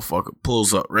pinhead motherfucker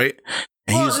pulls up, right?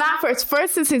 And well, not first.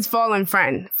 First is his fallen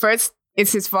friend. First,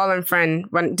 it's his fallen friend.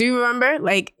 Do you remember?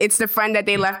 Like, it's the friend that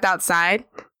they left outside.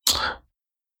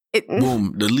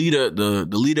 Boom! The leader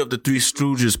of the Three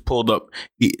Stooges pulled up.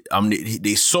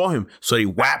 They saw him, so they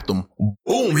whapped him.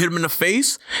 Boom! Hit him in the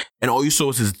face, and all you saw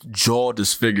was his jaw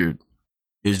disfigured.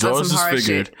 His jaw was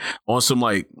disfigured on some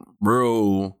like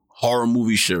real horror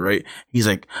movie shit, right? He's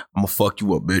like, "I'm gonna fuck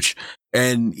you up, bitch,"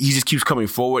 and he just keeps coming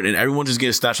forward, and everyone just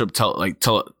getting snatched up,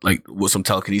 with some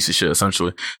telekinesis shit,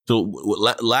 essentially. So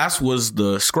last was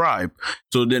the scribe.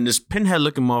 So then this pinhead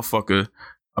looking motherfucker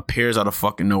appears out of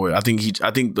fucking nowhere.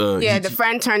 The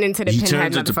friend turned into the pinhead. He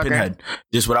turns into pinhead,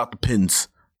 just without the pins,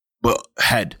 but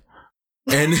head.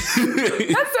 And that's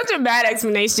such a bad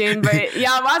explanation, but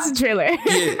y'all watch the trailer.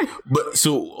 Yeah, but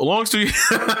so long story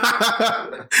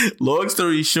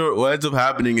short, what ends up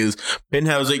happening is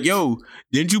Pinhead was like, "Yo,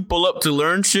 didn't you pull up to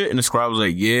learn shit?" And the scribe was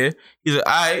like, "Yeah." He's like,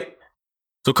 "All right,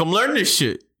 so come learn this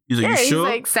shit." He's like, "You sure?"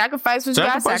 He's like, "Sacrifice what you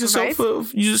gotta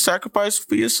sacrifice. You just sacrifice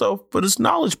for yourself for this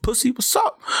knowledge, pussy. What's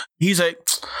up?" He's like,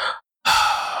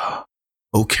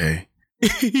 "Okay."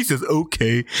 He says,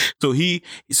 "Okay." So he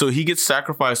gets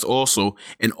sacrificed also,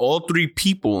 and all three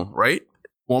people, right,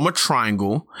 form a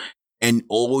triangle, and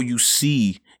all you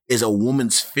see is a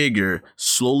woman's figure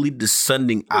slowly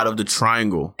descending out of the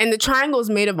triangle. And the triangle is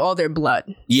made of all their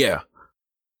blood. Yeah.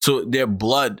 So their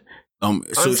blood.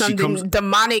 So she comes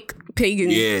demonic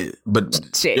pagan. Yeah,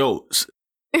 but shit. Yo,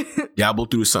 Diablo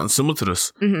threw something similar to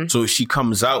this. Mm-hmm. So she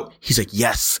comes out. He's like,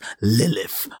 "Yes,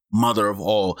 Lilith, mother of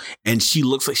all," and she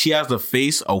looks like she has a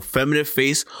feminine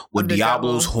face with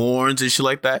Diablo's horns and shit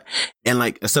like that. And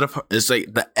like instead of her, it's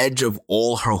like the edge of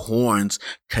all her horns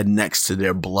connects to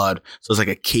their blood. So it's like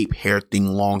a cape hair thing,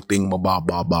 long thing,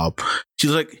 bob.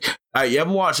 She's like, all right, you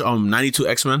ever watch 92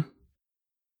 X-Men?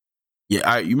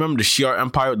 Yeah, you remember the Shi'ar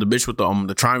Empire, the bitch with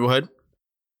the triangle head?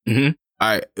 Mm-hmm. All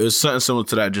right, it was something similar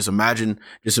to that. Just imagine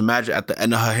at the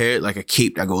end of her hair, like a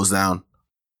cape that goes down.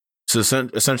 So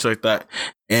essentially like that.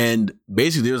 And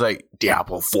basically, it was like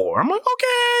Diablo 4. I'm like,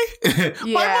 okay,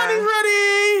 my money's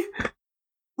ready.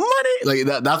 Money,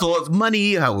 like that's all. It's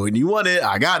money. When you want it,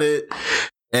 I got it.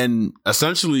 And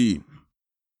essentially,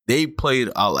 they played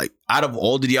like out of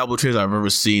all the Diablo trailers I've ever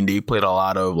seen, they played a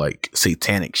lot of like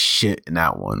satanic shit in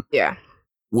that one. Yeah.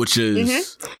 Which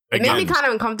is it made me kind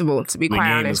of uncomfortable, to be quite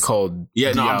honest. The game is called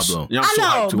Diablo. I'm so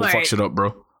hyped to fuck shit up,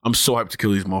 bro. I'm so hyped to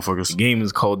kill these motherfuckers. The game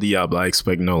is called Diablo. I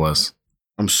expect no less.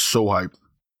 I'm so hyped.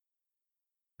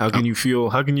 How can you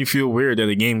feel weird that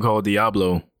a game called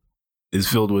Diablo is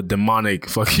filled with demonic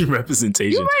fucking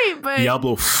representation? You're right, but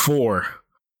Diablo 4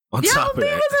 on top of that.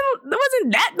 It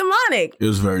wasn't that demonic. It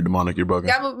was very demonic. You're bugging.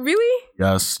 Diablo, really?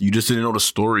 Yes. You just didn't know the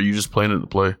story. You just playing it to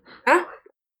play. Huh?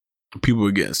 People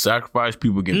were getting sacrificed.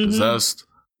 People were getting possessed.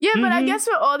 Yeah, but I guess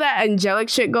with all that angelic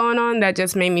shit going on, that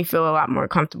just made me feel a lot more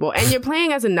comfortable. And you're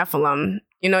playing as a Nephilim.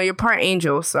 You know, you're part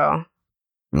angel, so.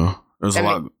 Yeah, there's a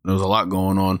lot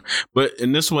going on. But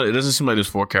in this one, it doesn't seem like there's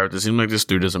 4 characters. It seems like this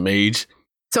dude is a mage.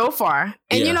 So far.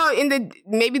 And you know,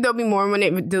 maybe there'll be more when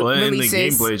it releases. In the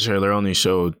gameplay trailer only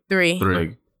showed 3.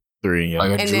 Like 3, yeah.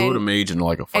 Like a druid, a mage, and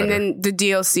like a fighter. And then the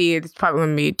DLC, it's probably going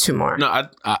to be 2 more. No,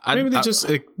 maybe they just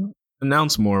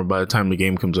announce more by the time the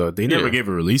game comes out. They never gave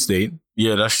a release date.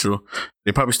 Yeah, that's true.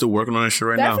 They're probably still working on that shit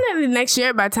now. Definitely next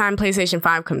year by the time PlayStation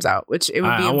 5 comes out, which it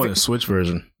would be. I want a Switch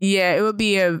version. Yeah, it would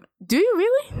be a. Do you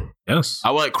really? Yes.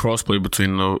 I like crossplay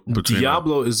between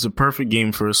Diablo is the perfect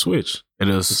game for a Switch. It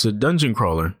is. It's a dungeon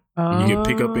crawler. You can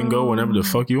pick up and go whenever the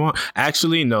fuck you want.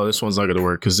 Actually, no, this one's not going to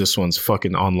work because this one's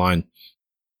fucking online.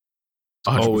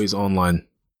 100%. Always online.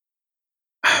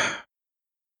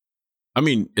 I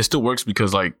mean, it still works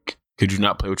because, like, could you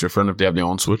not play with your friend if they have their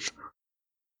own Switch?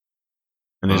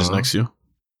 And they just next to you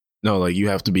No, like you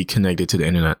have to be connected to the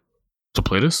internet to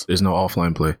play this. There's no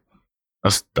offline play.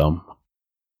 That's dumb.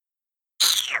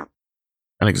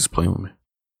 I think it's playing with me.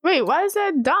 Wait, why is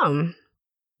that dumb?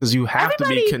 Because you have to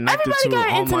be connected to an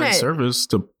online internet. service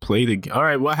to play the game. All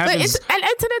right, what happens? And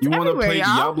internet's You want to everywhere, play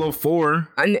y'all. Diablo 4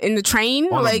 In the train,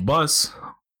 on like a bus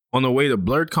on the way to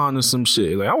BlurredCon or some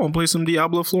shit. Like, I want to play some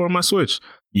Diablo 4 on my Switch.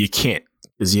 You can't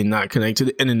because you're not connected to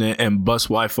the internet and bus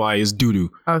Wi-Fi is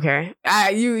doo-doo. okay,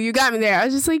 you got me there. I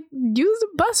was just like, use the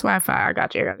bus Wi-Fi. I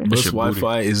got you. Bus your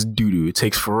Wi-Fi is doo-doo. It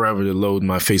takes forever to load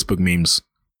my Facebook memes.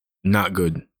 Not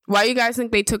good. Why you guys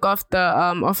think they took off the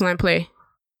offline play?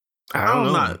 I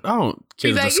don't know. I don't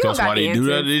care to Like, you don't discuss got why the they do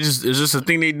that. answers. It's just a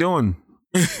thing they doing.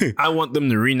 I want them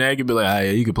to renege and be like,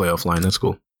 yeah, you can play offline. That's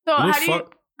cool. So What the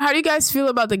how do you guys feel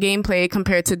about the gameplay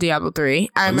compared to Diablo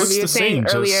 3? I remember looks you were the saying same,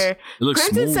 just- earlier. It looks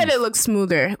Crimson smooth. said it looks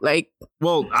smoother. Like,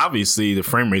 Well, obviously, the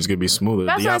frame rate's going to be smoother.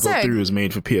 That's what I Diablo said. 3 was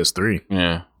made for PS3.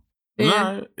 Yeah.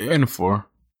 Yeah. Nah, and 4.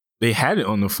 They had it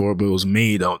on the 4, but it was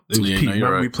made on. It was Yeah, no, you're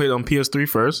remember right. we played on PS3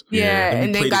 first? yeah, we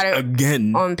and then played got it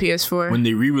again on PS4. when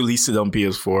they re-released it on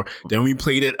PS4. Then we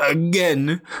played it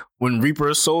again when Reaper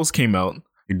of Souls came out.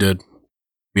 You did.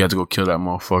 We had to go kill that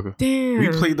motherfucker. Damn. We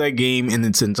played that game in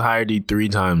its entirety 3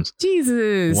 times.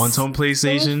 Jesus. Once on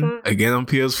PlayStation, fun. again on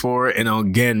PS4, and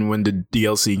again when the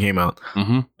DLC came out.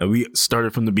 Mm-hmm. And we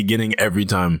started from the beginning every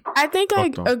time. I think I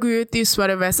Fuck them. agree with you,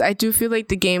 Sweater Vest. I do feel like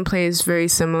the gameplay is very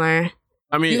similar.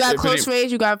 I mean, You got if close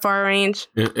range, you got far range.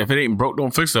 if it ain't broke,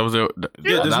 don't fix it. That was Yeah,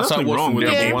 there's that's how it nothing was wrong from with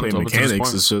the Diablo 1 gameplay up to this mechanics.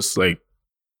 point. It's just like,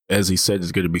 as he said,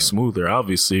 it's going to be smoother,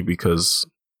 obviously, because,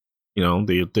 you know,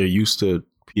 they're used to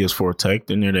PS4 tech.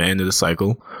 They're near the end of the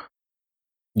cycle.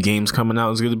 Games coming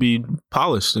out is going to be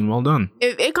polished and well done.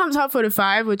 If it comes out for the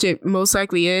 5, which it most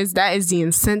likely is, that is the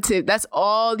incentive. That's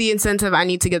all the incentive I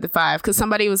need to get the 5. Because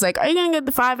somebody was like, are you going to get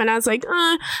the 5? And I was like,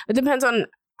 it depends on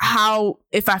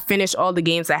if I finish all the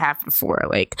games I have for 4.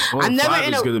 Like, Well, I'm never 5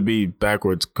 in is a... going to be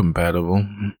backwards compatible.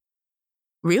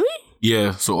 Really?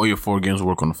 Yeah, so all your 4 games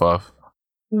work on the 5.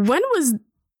 When was that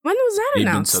They didn't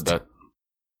announced? said that.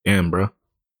 Damn, bro.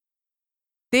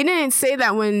 They didn't say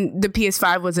that when the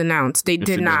PS5 was announced. They Yes, did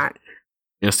they did. not.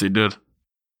 Yes, they did.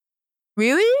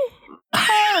 Really?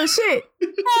 Oh, shit.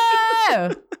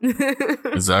 Oh.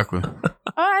 Exactly. All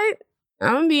right.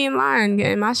 I'm gonna be in line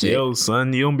getting my shit. Yo,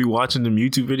 son, you don't be watching them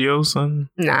YouTube videos, son?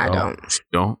 Nah, I No, don't. she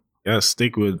don't. Yeah,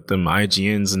 stick with them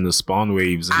IGNs and the spawn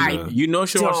waves. And the, You know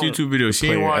she watched Don't. YouTube videos. She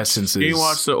ain't Player watch. essences. She ain't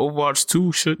watch the Overwatch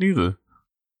 2 shit neither.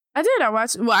 I did.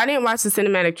 I didn't watch the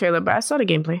cinematic trailer, but I saw the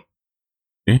gameplay.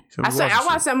 Yeah, I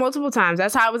watched that multiple times.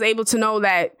 That's how I was able to know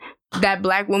that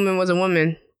black woman was a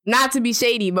woman. Not to be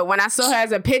shady, but when I saw her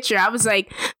as a picture, I was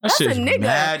like, that's a nigga.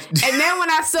 Mad. And then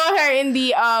when I saw her in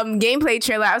the gameplay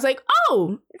trailer, I was like,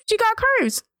 oh, she got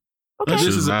curves. Okay. this Shit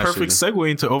is is a mad perfect shitty.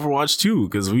 segue into Overwatch 2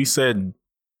 because we said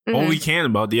all Mhm. we can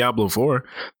about Diablo 4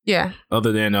 Yeah.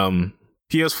 other than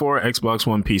PS4, Xbox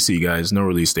One, PC, guys. No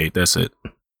release date. That's it.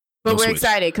 But No we're Switch.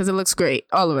 excited because it looks great.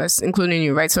 All of us, including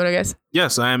you, right, Soda, I guess?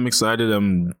 Yes, I am excited.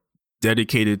 I'm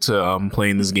dedicated to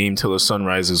playing this game till the sun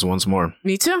rises once more.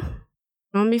 Me too.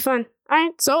 It'll be fun. All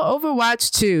right. So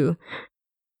Overwatch 2.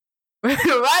 Right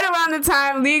around the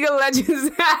time League of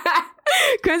Legends.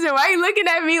 Christian, why are you looking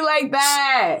at me like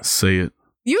that? Say it.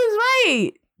 You was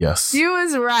right. Yes. You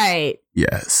was right.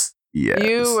 Yes. Yes.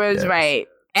 You was yes. right.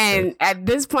 And at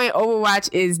this point, Overwatch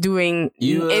is doing.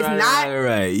 It's not.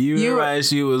 right. you- were right.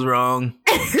 She was wrong.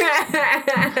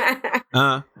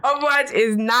 Overwatch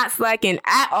is not slacking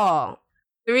at all.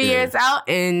 3 Yeah. years out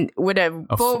and with a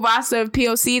full roster of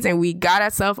POCs, and we got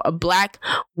ourselves a black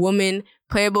woman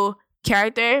playable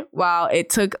character while it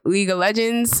took League of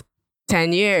Legends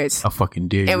 10 years. How fucking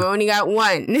dare And we you? only got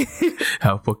one.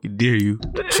 How fucking dare you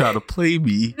try to play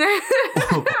me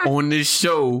on this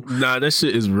show? Nah, that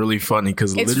shit is really funny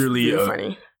because It's literally really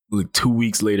funny. like 2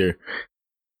 weeks later,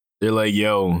 they're like,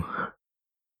 yo,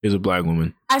 here's a black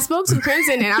woman. I spoke to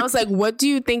Crimson and I was like, what do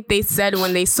you think they said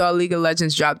when they saw League of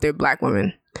Legends drop their black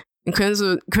women? And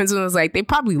Crimson was like, they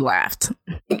probably laughed.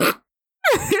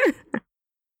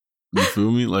 You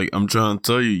feel me? Like, I'm trying to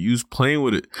tell you, you was playing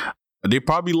with it. They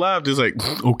probably laughed. It's like,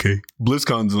 okay,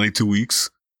 BlizzCon's in like 2 weeks.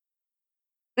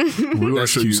 We're gonna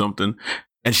That's show you cute. something.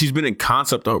 And she's been in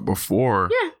concept art before.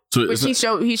 Yeah. So But it's he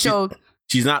showed.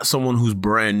 she's not someone who's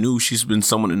brand new. She's been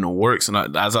someone in the works. And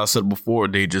as I said before,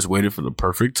 they just waited for the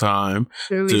perfect time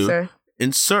Truly, to sir.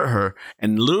 insert her.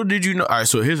 And little did you know. All right,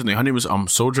 so here's the thing. Her name is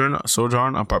Sojourn.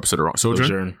 I'm probably said it wrong.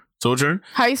 Sojourn.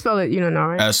 How you spell it? You don't know,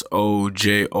 right?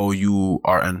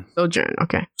 SOJOURN. Sojourn.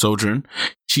 Okay. Sojourn.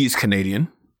 She is Canadian.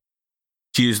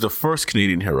 She is the first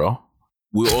Canadian hero.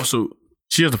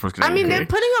 She is the first Canadian. I mean, they're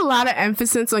putting a lot of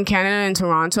emphasis on Canada and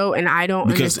Toronto, and I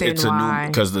don't understand why.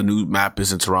 Because the new map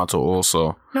is in Toronto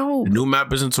also. No. The new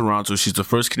map is in Toronto. She's the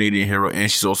first Canadian hero,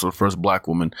 and she's also the first Black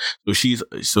woman.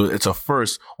 So it's a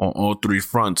first on all three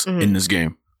fronts in this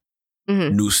game.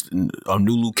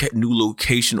 Mm-hmm. New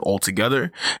location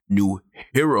altogether. New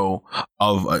hero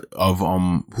of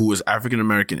who is African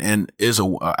American and is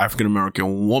a African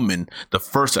American woman, the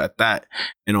first at that,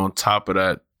 and on top of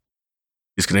that,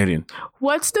 is Canadian.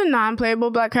 What's the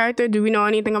non-playable Black character? Do we know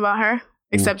anything about her?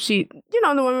 Except she, the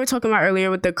one we were talking about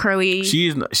earlier with the curly.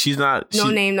 She's not. No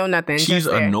name, no nothing. She's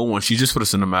a no one. She's just for the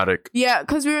cinematic. Yeah,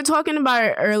 because we were talking about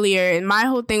it earlier, and my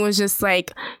whole thing was just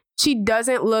like, she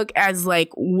doesn't look as like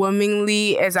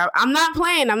womanly as I'm not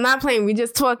playing. We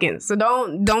just talking. So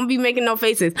don't be making no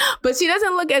faces. But she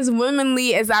doesn't look as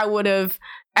womanly as I would have.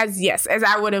 As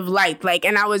I would have liked. Like,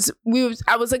 and I was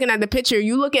looking at the picture.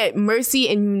 You look at Mercy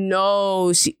and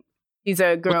she's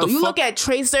a girl. You look at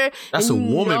Tracer. That's a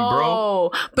woman, bro.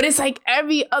 But it's like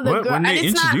every other girl. When they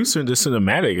introduced her in the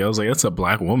cinematic, I was like, that's a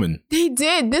Black woman. They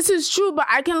did. This is true, but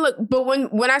I can look. But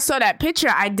when I saw that picture,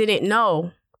 I didn't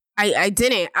know. I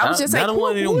didn't. I was just like,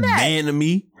 who that? Man to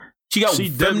me. She got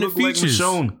feminine features.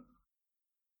 Like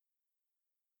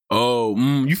oh,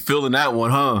 you feeling that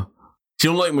one, huh? She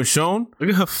don't like Michonne? Look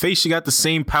at her face. She got the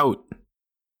same pout.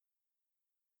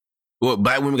 What,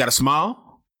 Black women got a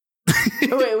smile?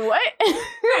 Wait, what?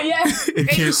 Yeah.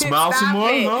 Can you smile some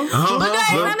more? No.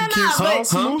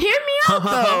 Hear me out,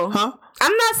 though.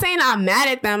 I'm not saying I'm mad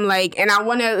at them, like, and I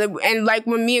want to, and like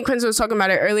when me and Quincy was talking about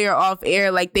it earlier off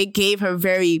air, like they gave her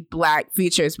very Black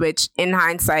features, which in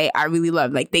hindsight I really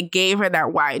love. Like they gave her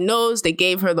that wide nose, they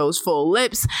gave her those full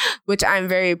lips, which I'm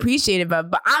very appreciative of.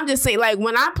 But I'm just saying, like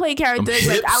when I play characters,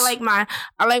 like I like my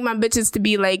bitches to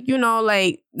be like,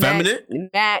 like feminine,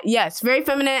 mad, yes, very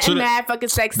feminine and mad fucking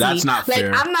sexy. That's not like,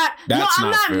 fair. I'm not fair.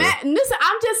 mad. Listen,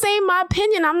 I'm just saying my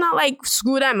opinion. I'm not like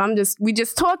screw them. We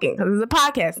just talking because it's a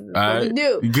podcast.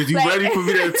 Do because you ready for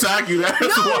me to attack you. That's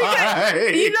why. Because, I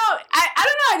don't know.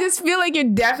 I just feel like you're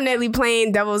definitely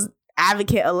playing devil's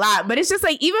advocate a lot, but it's just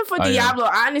like even for Diablo,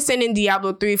 I understand in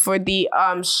Diablo 3 for the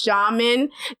shaman,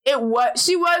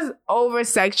 she was over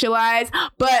sexualized,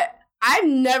 but I've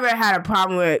never had a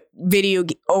problem with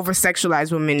over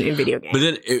sexualized women in video games. But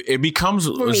then it becomes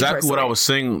exactly what I was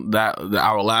saying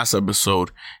our last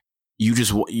episode. You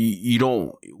just you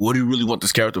don't. What do you really want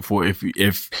this character for? If you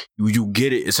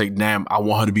get it, it's like, damn, I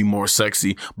want her to be more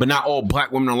sexy. But not all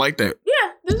Black women are like that.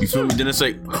 Yeah, you feel me? Then it's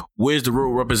like, where's the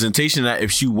real representation of that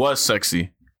if she was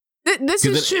sexy? This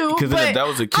is true, but if that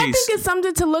was the case, I think it's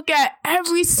something to look at.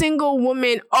 Every single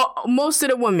woman, most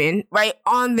of the women, right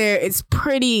on there is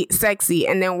pretty sexy,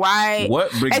 and then why?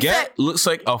 What Brigitte looks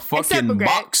like a fucking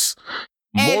box.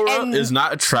 Mora is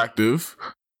not attractive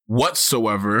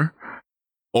whatsoever.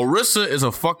 Orisa is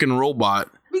a fucking robot.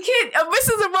 We can't. Orissa's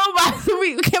a robot.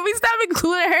 Can we stop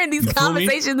including her in these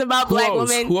conversations about Black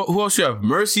women? Who else you have?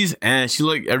 Mercy's, and she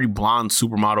like every blonde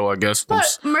supermodel, I guess, from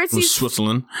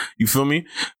Switzerland. You feel me?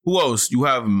 Who else? You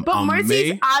have but Mercy's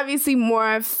May. Obviously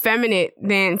more feminine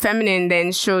than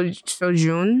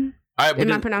Shojun. But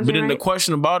then the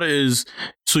question about it is,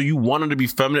 so you want her to be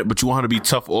feminine, but you want her to be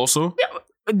tough also?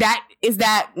 Is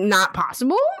that not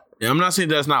possible? I'm not saying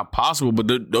that's not possible, but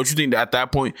don't you think that at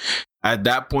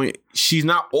that point, she's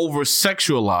not over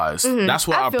sexualized? Mm-hmm. That's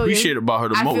what I appreciate about her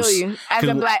the most. I feel you. As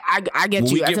a Black, I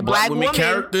get you. As a Black woman,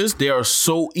 characters, they are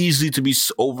so easy to be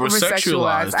over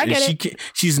sexualized. I get it.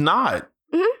 She's not,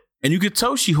 and you can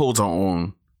tell she holds her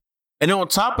own. And then on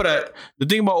top of that, the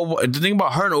thing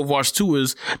about her in Overwatch 2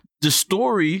 is the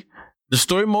story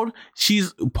mode.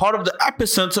 She's part of the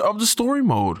epicenter of the story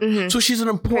mode, so she's an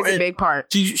important, plays a big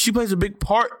part. She plays a big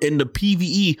part in the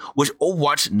PvE, which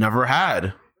Overwatch never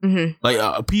had. Like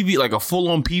a PvE, like a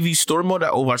full-on PvE story mode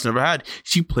that Overwatch never had.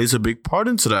 She plays a big part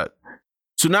into that.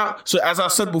 So as I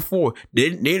said before, they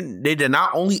did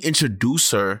not only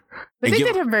introduce her, but they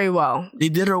did her very well. They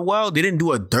did her well. They didn't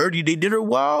do her dirty. They did her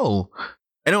well.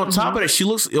 And on top of that, she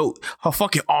looks, her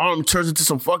fucking arm turns into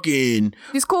some fucking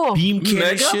she's cool. Beam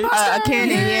cannon shit. A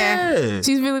cannon, yeah.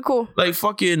 She's really cool. Like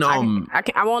fucking I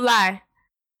won't lie.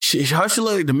 She look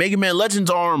like the Mega Man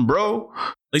Legends arm, bro.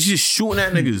 Like she's just shooting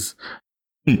at niggas.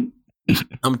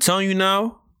 I'm telling you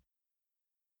now,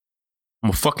 I'm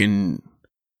a fucking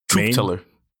truth teller.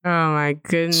 Oh my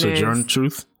goodness. Sojourn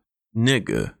Truth?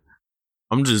 Nigga.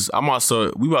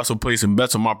 We also play some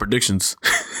bets on my predictions.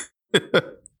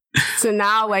 So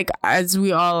now, like, as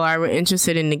we all are, we're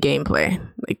interested in the gameplay.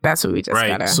 Like, that's what we just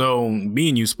gotta. So me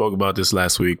and you spoke about this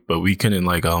last week, but we couldn't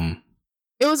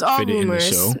it was all fit rumors.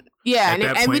 It in the show. Yeah,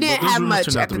 and we didn't have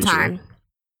much at the time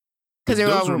because they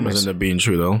were all rumors. Ended up being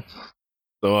true though.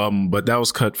 So, but that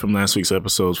was cut from last week's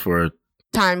episodes for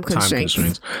Time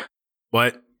constraints.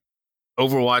 But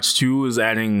Overwatch 2 is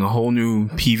adding a whole new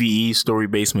PvE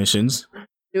story-based missions.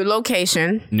 New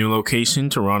location,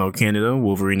 Toronto, Canada.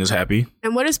 Wolverine is happy.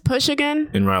 And what is push again?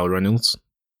 And Ryle Reynolds.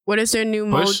 What is their new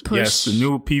mode push? Yes, the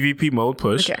new PvP mode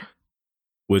push. Okay.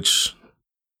 Which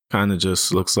kind of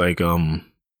just looks like the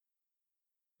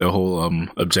whole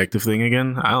objective thing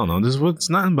again. I don't know. It's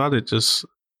nothing about it. Just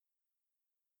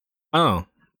I don't know.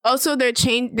 Also, they're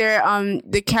changing their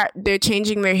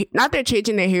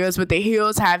heroes, but the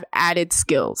heroes have added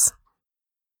skills.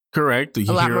 Correct. The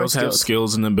heroes have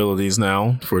skills and abilities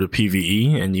now for the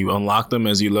PvE, and you unlock them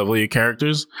as you level your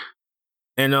characters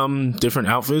and different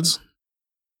outfits,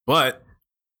 but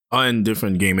on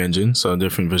different game engine, so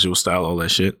different visual style, all that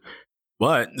shit.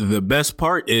 But the best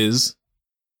part is,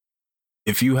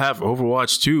 if you have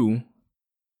Overwatch 2,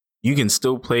 you can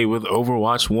still play with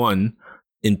Overwatch 1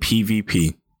 in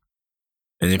PvP.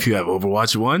 And if you have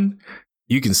Overwatch 1,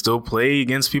 you can still play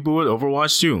against people with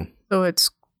Overwatch 2. So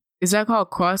is that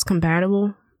called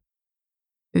cross-compatible?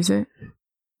 Is it?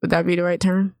 Would that be the right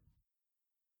term?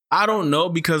 I don't know,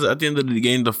 because at the end of the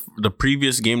game, the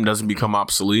previous game doesn't become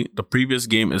obsolete. The previous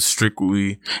game is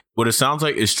strictly, what it sounds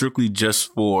like is strictly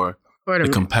just for the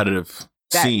competitive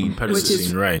scene.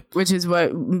 Right. Which is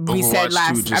what we Overwatch said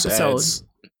last episode.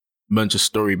 Bunch of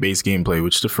story-based gameplay,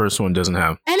 which the first one doesn't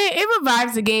have. And it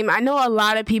revives the game. I know a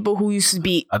lot of people who used to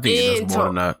be I think it does more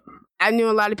than that. I knew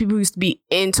a lot of people who used to be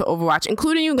into Overwatch,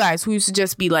 including you guys, who used to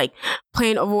just be like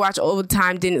playing Overwatch all the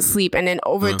time, didn't sleep. And then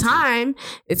over time,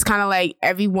 it's kind of like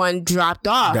everyone dropped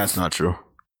off. That's not true.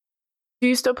 Do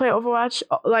you still play Overwatch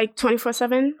like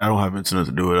 24/7? I don't have internet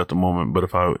to do it at the moment, but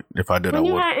if I did, I would. When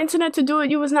you had internet to do it,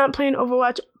 you was not playing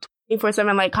Overwatch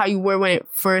 24/7 like how you were when it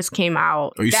first came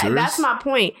out. Are you serious? That's my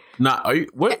point. Nah, are you?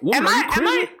 What? Am are you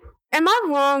crazy? Am I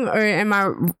wrong or am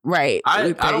I right?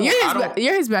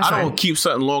 You're his best friend. I don't keep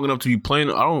something long enough to be playing.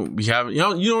 I don't be having. You know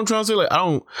what I'm trying to say? Like I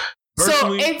don't.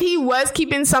 So if he was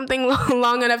keeping something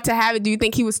long enough to have it, do you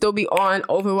think he would still be on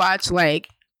Overwatch? Like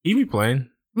he'd be playing.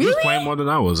 Really? He was playing more than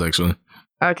I was actually.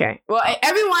 Okay. Well,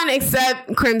 everyone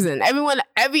except Crimson.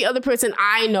 Every other person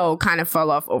I know kind of fell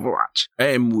off Overwatch.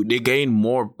 And they gained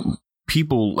more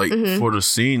people like for the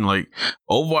scene. Like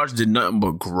Overwatch did nothing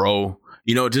but grow.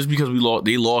 You know, just because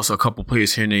they lost a couple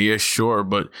players here and there, yeah, sure.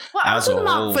 But as a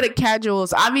whole, for the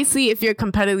casuals, obviously, if you're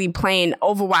competitively playing,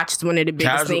 Overwatch is one of the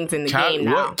biggest things in the game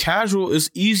now. What casual is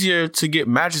easier to get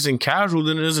matches in casual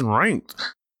than it is in ranked.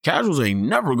 Casuals ain't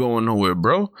never going nowhere,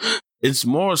 bro. It's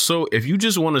more so if you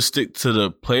just want to stick to the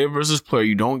player versus player,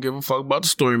 you don't give a fuck about the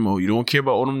story mode. You don't care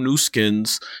about all them new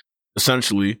skins.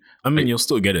 Essentially, I mean, you'll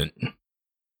still get it.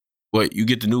 What, you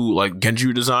get the new like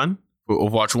Genji design for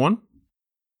Overwatch 1?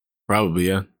 Probably,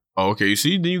 yeah. Oh, okay. You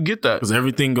see, then you get that because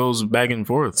everything goes back and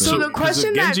forth. So the question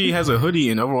if Genji has a hoodie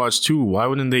in Overwatch 2, why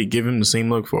wouldn't they give him the same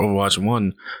look for Overwatch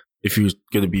 1 if he was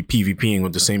going to be PvPing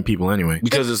with the same people anyway?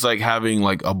 Because it's like having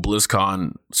like a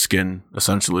BlizzCon skin,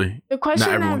 essentially. The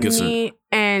question that me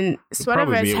and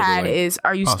Sweaterverse had is: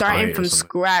 are you starting from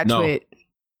scratch with?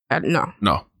 No,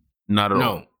 not at all.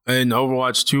 No. In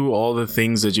Overwatch 2, all the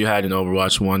things that you had in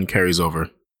Overwatch 1 carries over.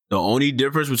 The only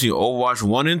difference between Overwatch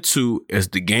 1 and 2 is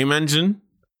the game engine,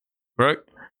 correct?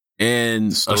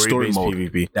 And a story mode.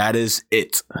 PvP. That is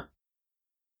it.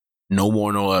 No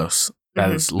more, no less.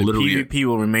 That is literally the PvP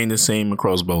will remain the same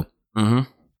across both.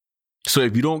 So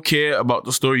if you don't care about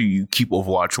the story, you keep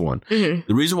Overwatch 1. The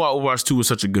reason why Overwatch 2 is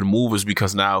such a good move is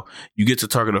because now you get to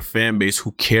target a fan base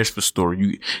who cares for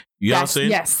story. You know what I'm saying?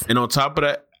 Yes. And on top of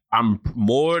that, I'm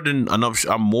more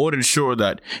than sure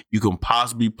that you can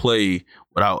possibly play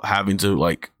without having to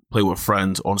like play with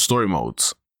friends on story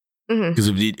modes. Because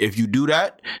if you do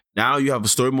that, now you have a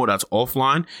story mode that's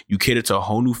offline. You cater to a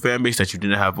whole new fan base that you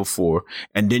didn't have before,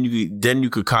 and then you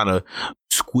could kind of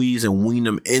squeeze and wean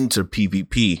them into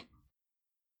PvP.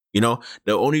 You know,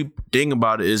 the only thing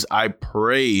about it is I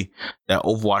pray that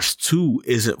Overwatch 2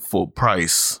 isn't full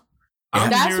price.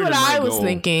 That's what I was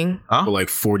thinking. For like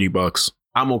 $40.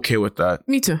 I'm okay with that.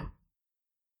 Me too.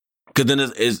 Because then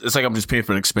it's like I'm just paying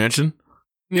for an expansion.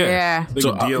 Yeah. Like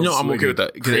so I'm okay with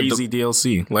that. Crazy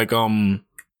DLC. Like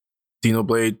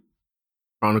Xenoblade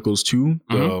Chronicles 2,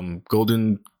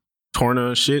 Golden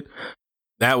Torna shit.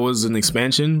 That was an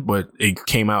expansion, but it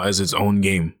came out as its own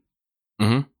game.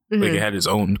 Like it had its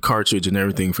own cartridge and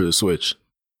everything for the Switch.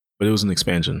 But it was an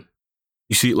expansion.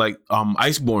 You see, like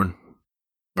Iceborne.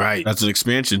 Right. That's an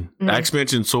expansion. That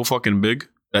expansion is so fucking big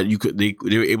that they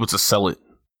were able to sell it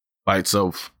by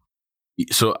itself.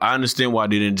 So I understand why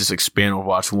they didn't just expand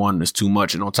Overwatch 1. It's too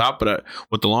much. And on top of that,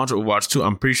 with the launch of Overwatch 2,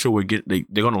 I'm pretty sure they're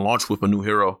going to launch with a new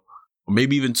hero. Or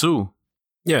maybe even 2.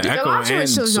 Yeah, The Echo launcher and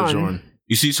was Sojourn. Sojourn.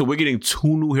 You see, so we're getting 2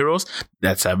 new heroes.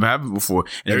 That's haven't happened before.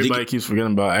 And Everybody keeps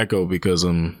forgetting about Echo because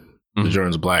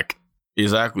Sojourn's black.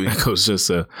 exactly Echo's just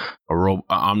a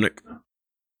Omnic,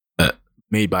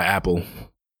 made by Apple.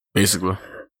 basically.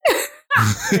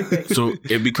 So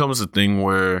it becomes a thing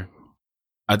where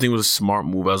I think it was a smart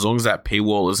move. As long as that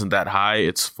paywall isn't that high,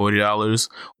 it's $40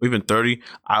 or even $30.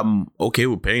 I'm okay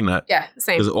with paying that. Yeah,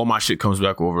 same. Because all my shit comes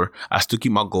back over. I still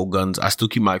keep my gold guns. I still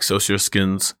keep my Excelsior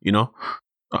skins. You know,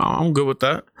 I'm good with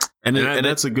that. And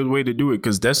that's a good way to do it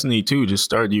because Destiny 2 just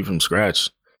started you from scratch.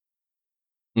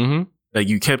 Mm-hmm. Like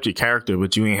you kept your character,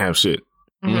 but you ain't have shit.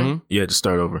 Mm-hmm. You had to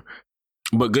start over.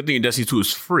 But good thing Destiny 2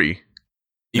 is free.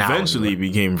 Eventually, it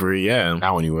became free. Yeah.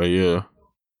 Now anyway, yeah.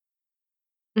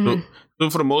 Mhm. So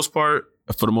for the most part,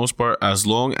 as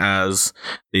long as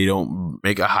they don't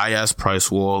make a high ass price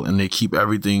wall and they keep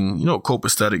everything,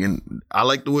 copacetic, and I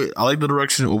like the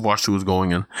direction Overwatch 2 is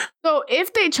going in. So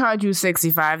if they charge you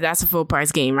 $65, that's a full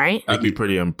price game, right? I'd be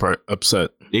pretty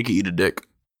upset. They can eat a dick.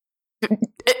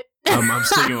 I'm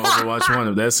sticking with Overwatch 1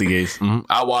 if that's the case. Mm-hmm.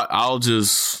 I'll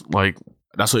just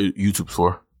that's what YouTube's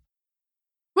for.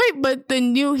 Wait, but the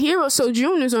new hero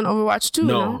Sojourn is on Overwatch 2,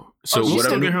 no? So She's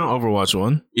whatever. still here on Overwatch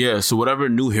 1. Yeah, so whatever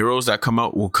new heroes that come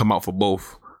out will come out for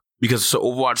both. Because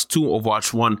Overwatch 2,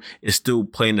 Overwatch 1 is still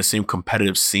playing the same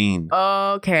competitive scene.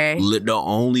 Okay. The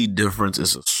only difference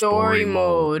is a Story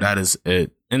mode. That is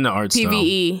it. In the art style.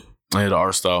 PvE. Yeah, the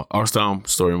art style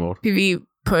story mode. PvE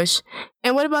push.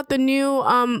 And what about the new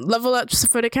level ups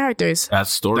for the characters?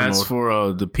 That's story That's mode.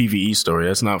 for the PvE story.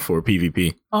 That's not for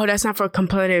PvP. Oh, that's not for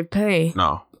competitive play.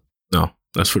 No. No,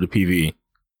 that's for the PvE.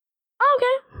 Oh,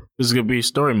 okay. This is going to be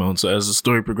story mode. So as the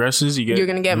story progresses, you're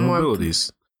going to get more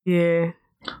abilities. Yeah.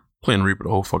 Playing Reaper the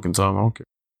whole fucking time. I don't care.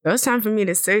 It was time for me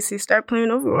to seriously start playing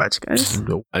Overwatch, guys.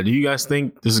 Nope. Do you guys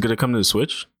think this is going to come to the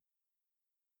Switch?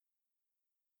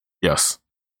 Yes.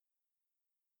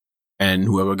 And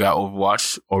whoever got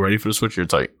Overwatch already for the Switch, you're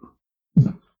tight.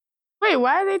 Wait,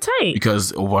 why are they tight?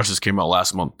 Because Overwatch just came out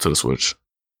last month to the Switch.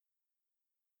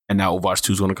 And now Overwatch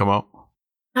 2 is going to come out.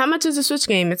 How much is the Switch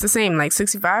game? It's the same, like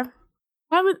 65?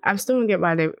 I'm still going to get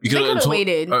why they could have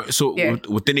waited.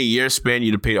 Within a year span,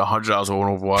 you'd have paid $100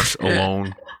 on Overwatch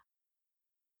alone.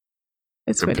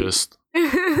 It's You're funny. pissed.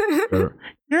 You're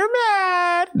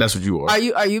mad. That's what you are. Are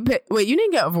you wait, you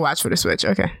didn't get Overwatch for the Switch.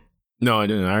 Okay. No, I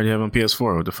didn't. I already have it on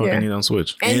PS4. What the fuck I need on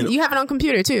Switch? And you have it on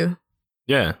computer too.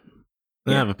 Yeah.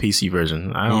 I have a PC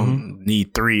version. I don't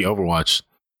need 3 Overwatch.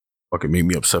 Fucking made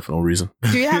me upset for no reason.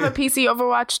 Do you have a PC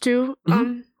Overwatch too?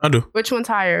 I do. Which one's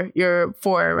higher? Your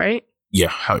 4, right? Yeah,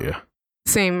 hell yeah.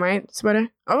 Same, right? It's better.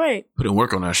 All right. Put in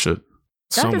work on that shit.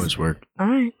 So much work. All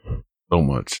right. So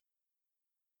much.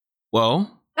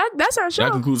 Well, That's our show.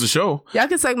 that concludes the show. Y'all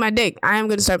can suck my dick. I am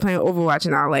going to start playing Overwatch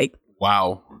now. Like,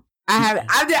 Wow.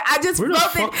 I just Where the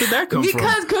felt fuck it did that come from?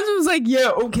 because it was like,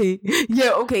 yeah, okay.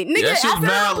 Nigga, That shit after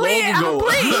mad I'm playing, long ago.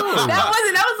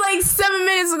 that was like 7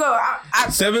 minutes ago.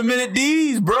 7-minute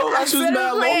D's, bro. That shit's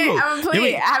mad long ago. I'm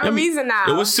playing. I have a reason now.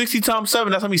 It was 60 times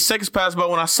 7. That's how many seconds passed by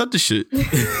when I said the shit.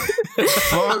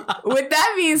 Fuck. With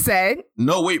that being said,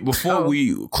 No, wait. Before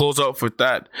we close out for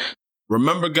that,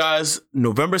 remember, guys,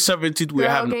 November 17th, we're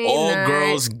having game all night.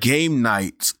 girls game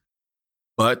night.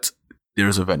 But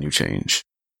there's a venue change.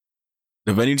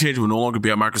 The venue change will no longer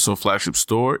be at Microsoft flagship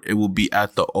store. It will be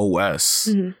at the OS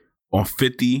on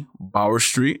 50 Bauer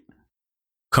Street.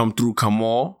 Come through, come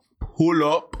all, pull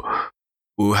up.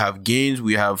 We'll have games.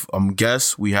 We have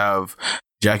guests. We have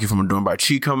Jackie from Adorned by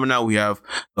Chi coming out. We have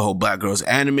the whole Black Girls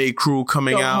Anime crew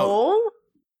coming the out. whole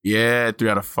Yeah, 3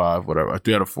 out of 5, whatever.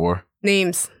 3 out of 4.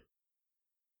 names.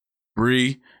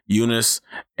 Bree, Eunice,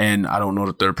 and I don't know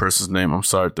the third person's name. I'm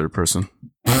sorry, third person.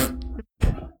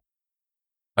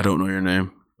 I don't know your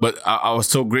name. But I was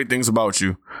told great things about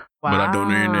you. Wow. But I don't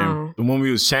know your name. The one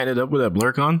we was chatting it up with at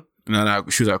BlurCon? No,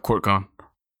 she was at QuarkCon.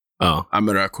 Oh. I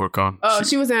met her at QuarkCon. Oh,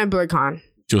 she was in BlurCon.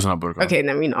 She was not BlurCon. Okay,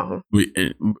 then we know. You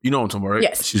know what I'm talking about, right?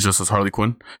 Yes. She's just as Harley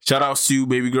Quinn. Shout outs to you,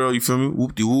 baby girl. You feel me?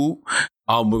 Whoop de whoop.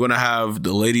 We're gonna have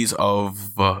the ladies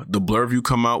of the Blur View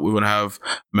come out. We're gonna have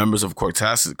members of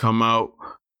Cortastic come out.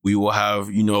 We will have,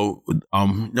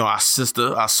 our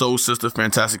sister, our soul sister,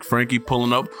 Fantastic Frankie,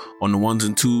 pulling up on the 1s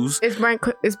and 2s.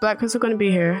 Is Black Crystal going to be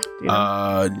here? Do you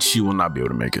know? She will not be able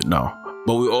to make it, no.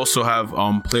 But we also have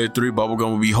Player 3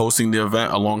 Bubblegum will be hosting the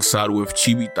event alongside with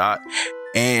Chibi Thought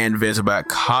and Vantaback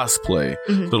Cosplay.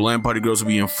 So the LAN Party Girls will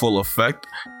be in full effect.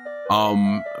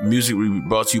 Music will be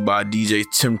brought to you by DJ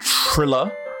Tim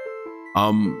Trilla.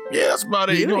 Yeah, that's about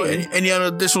it. Really? Any other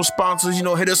additional sponsors,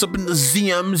 hit us up in the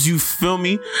ZMs, you feel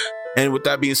me? And with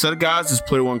that being said, guys, it's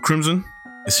Player One Crimson.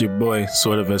 It's your boy,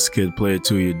 Sort of S Kid, Player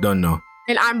 2, you done know.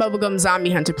 And I'm Bubblegum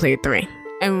Zombie Hunter Player 3.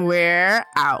 And we're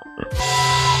out.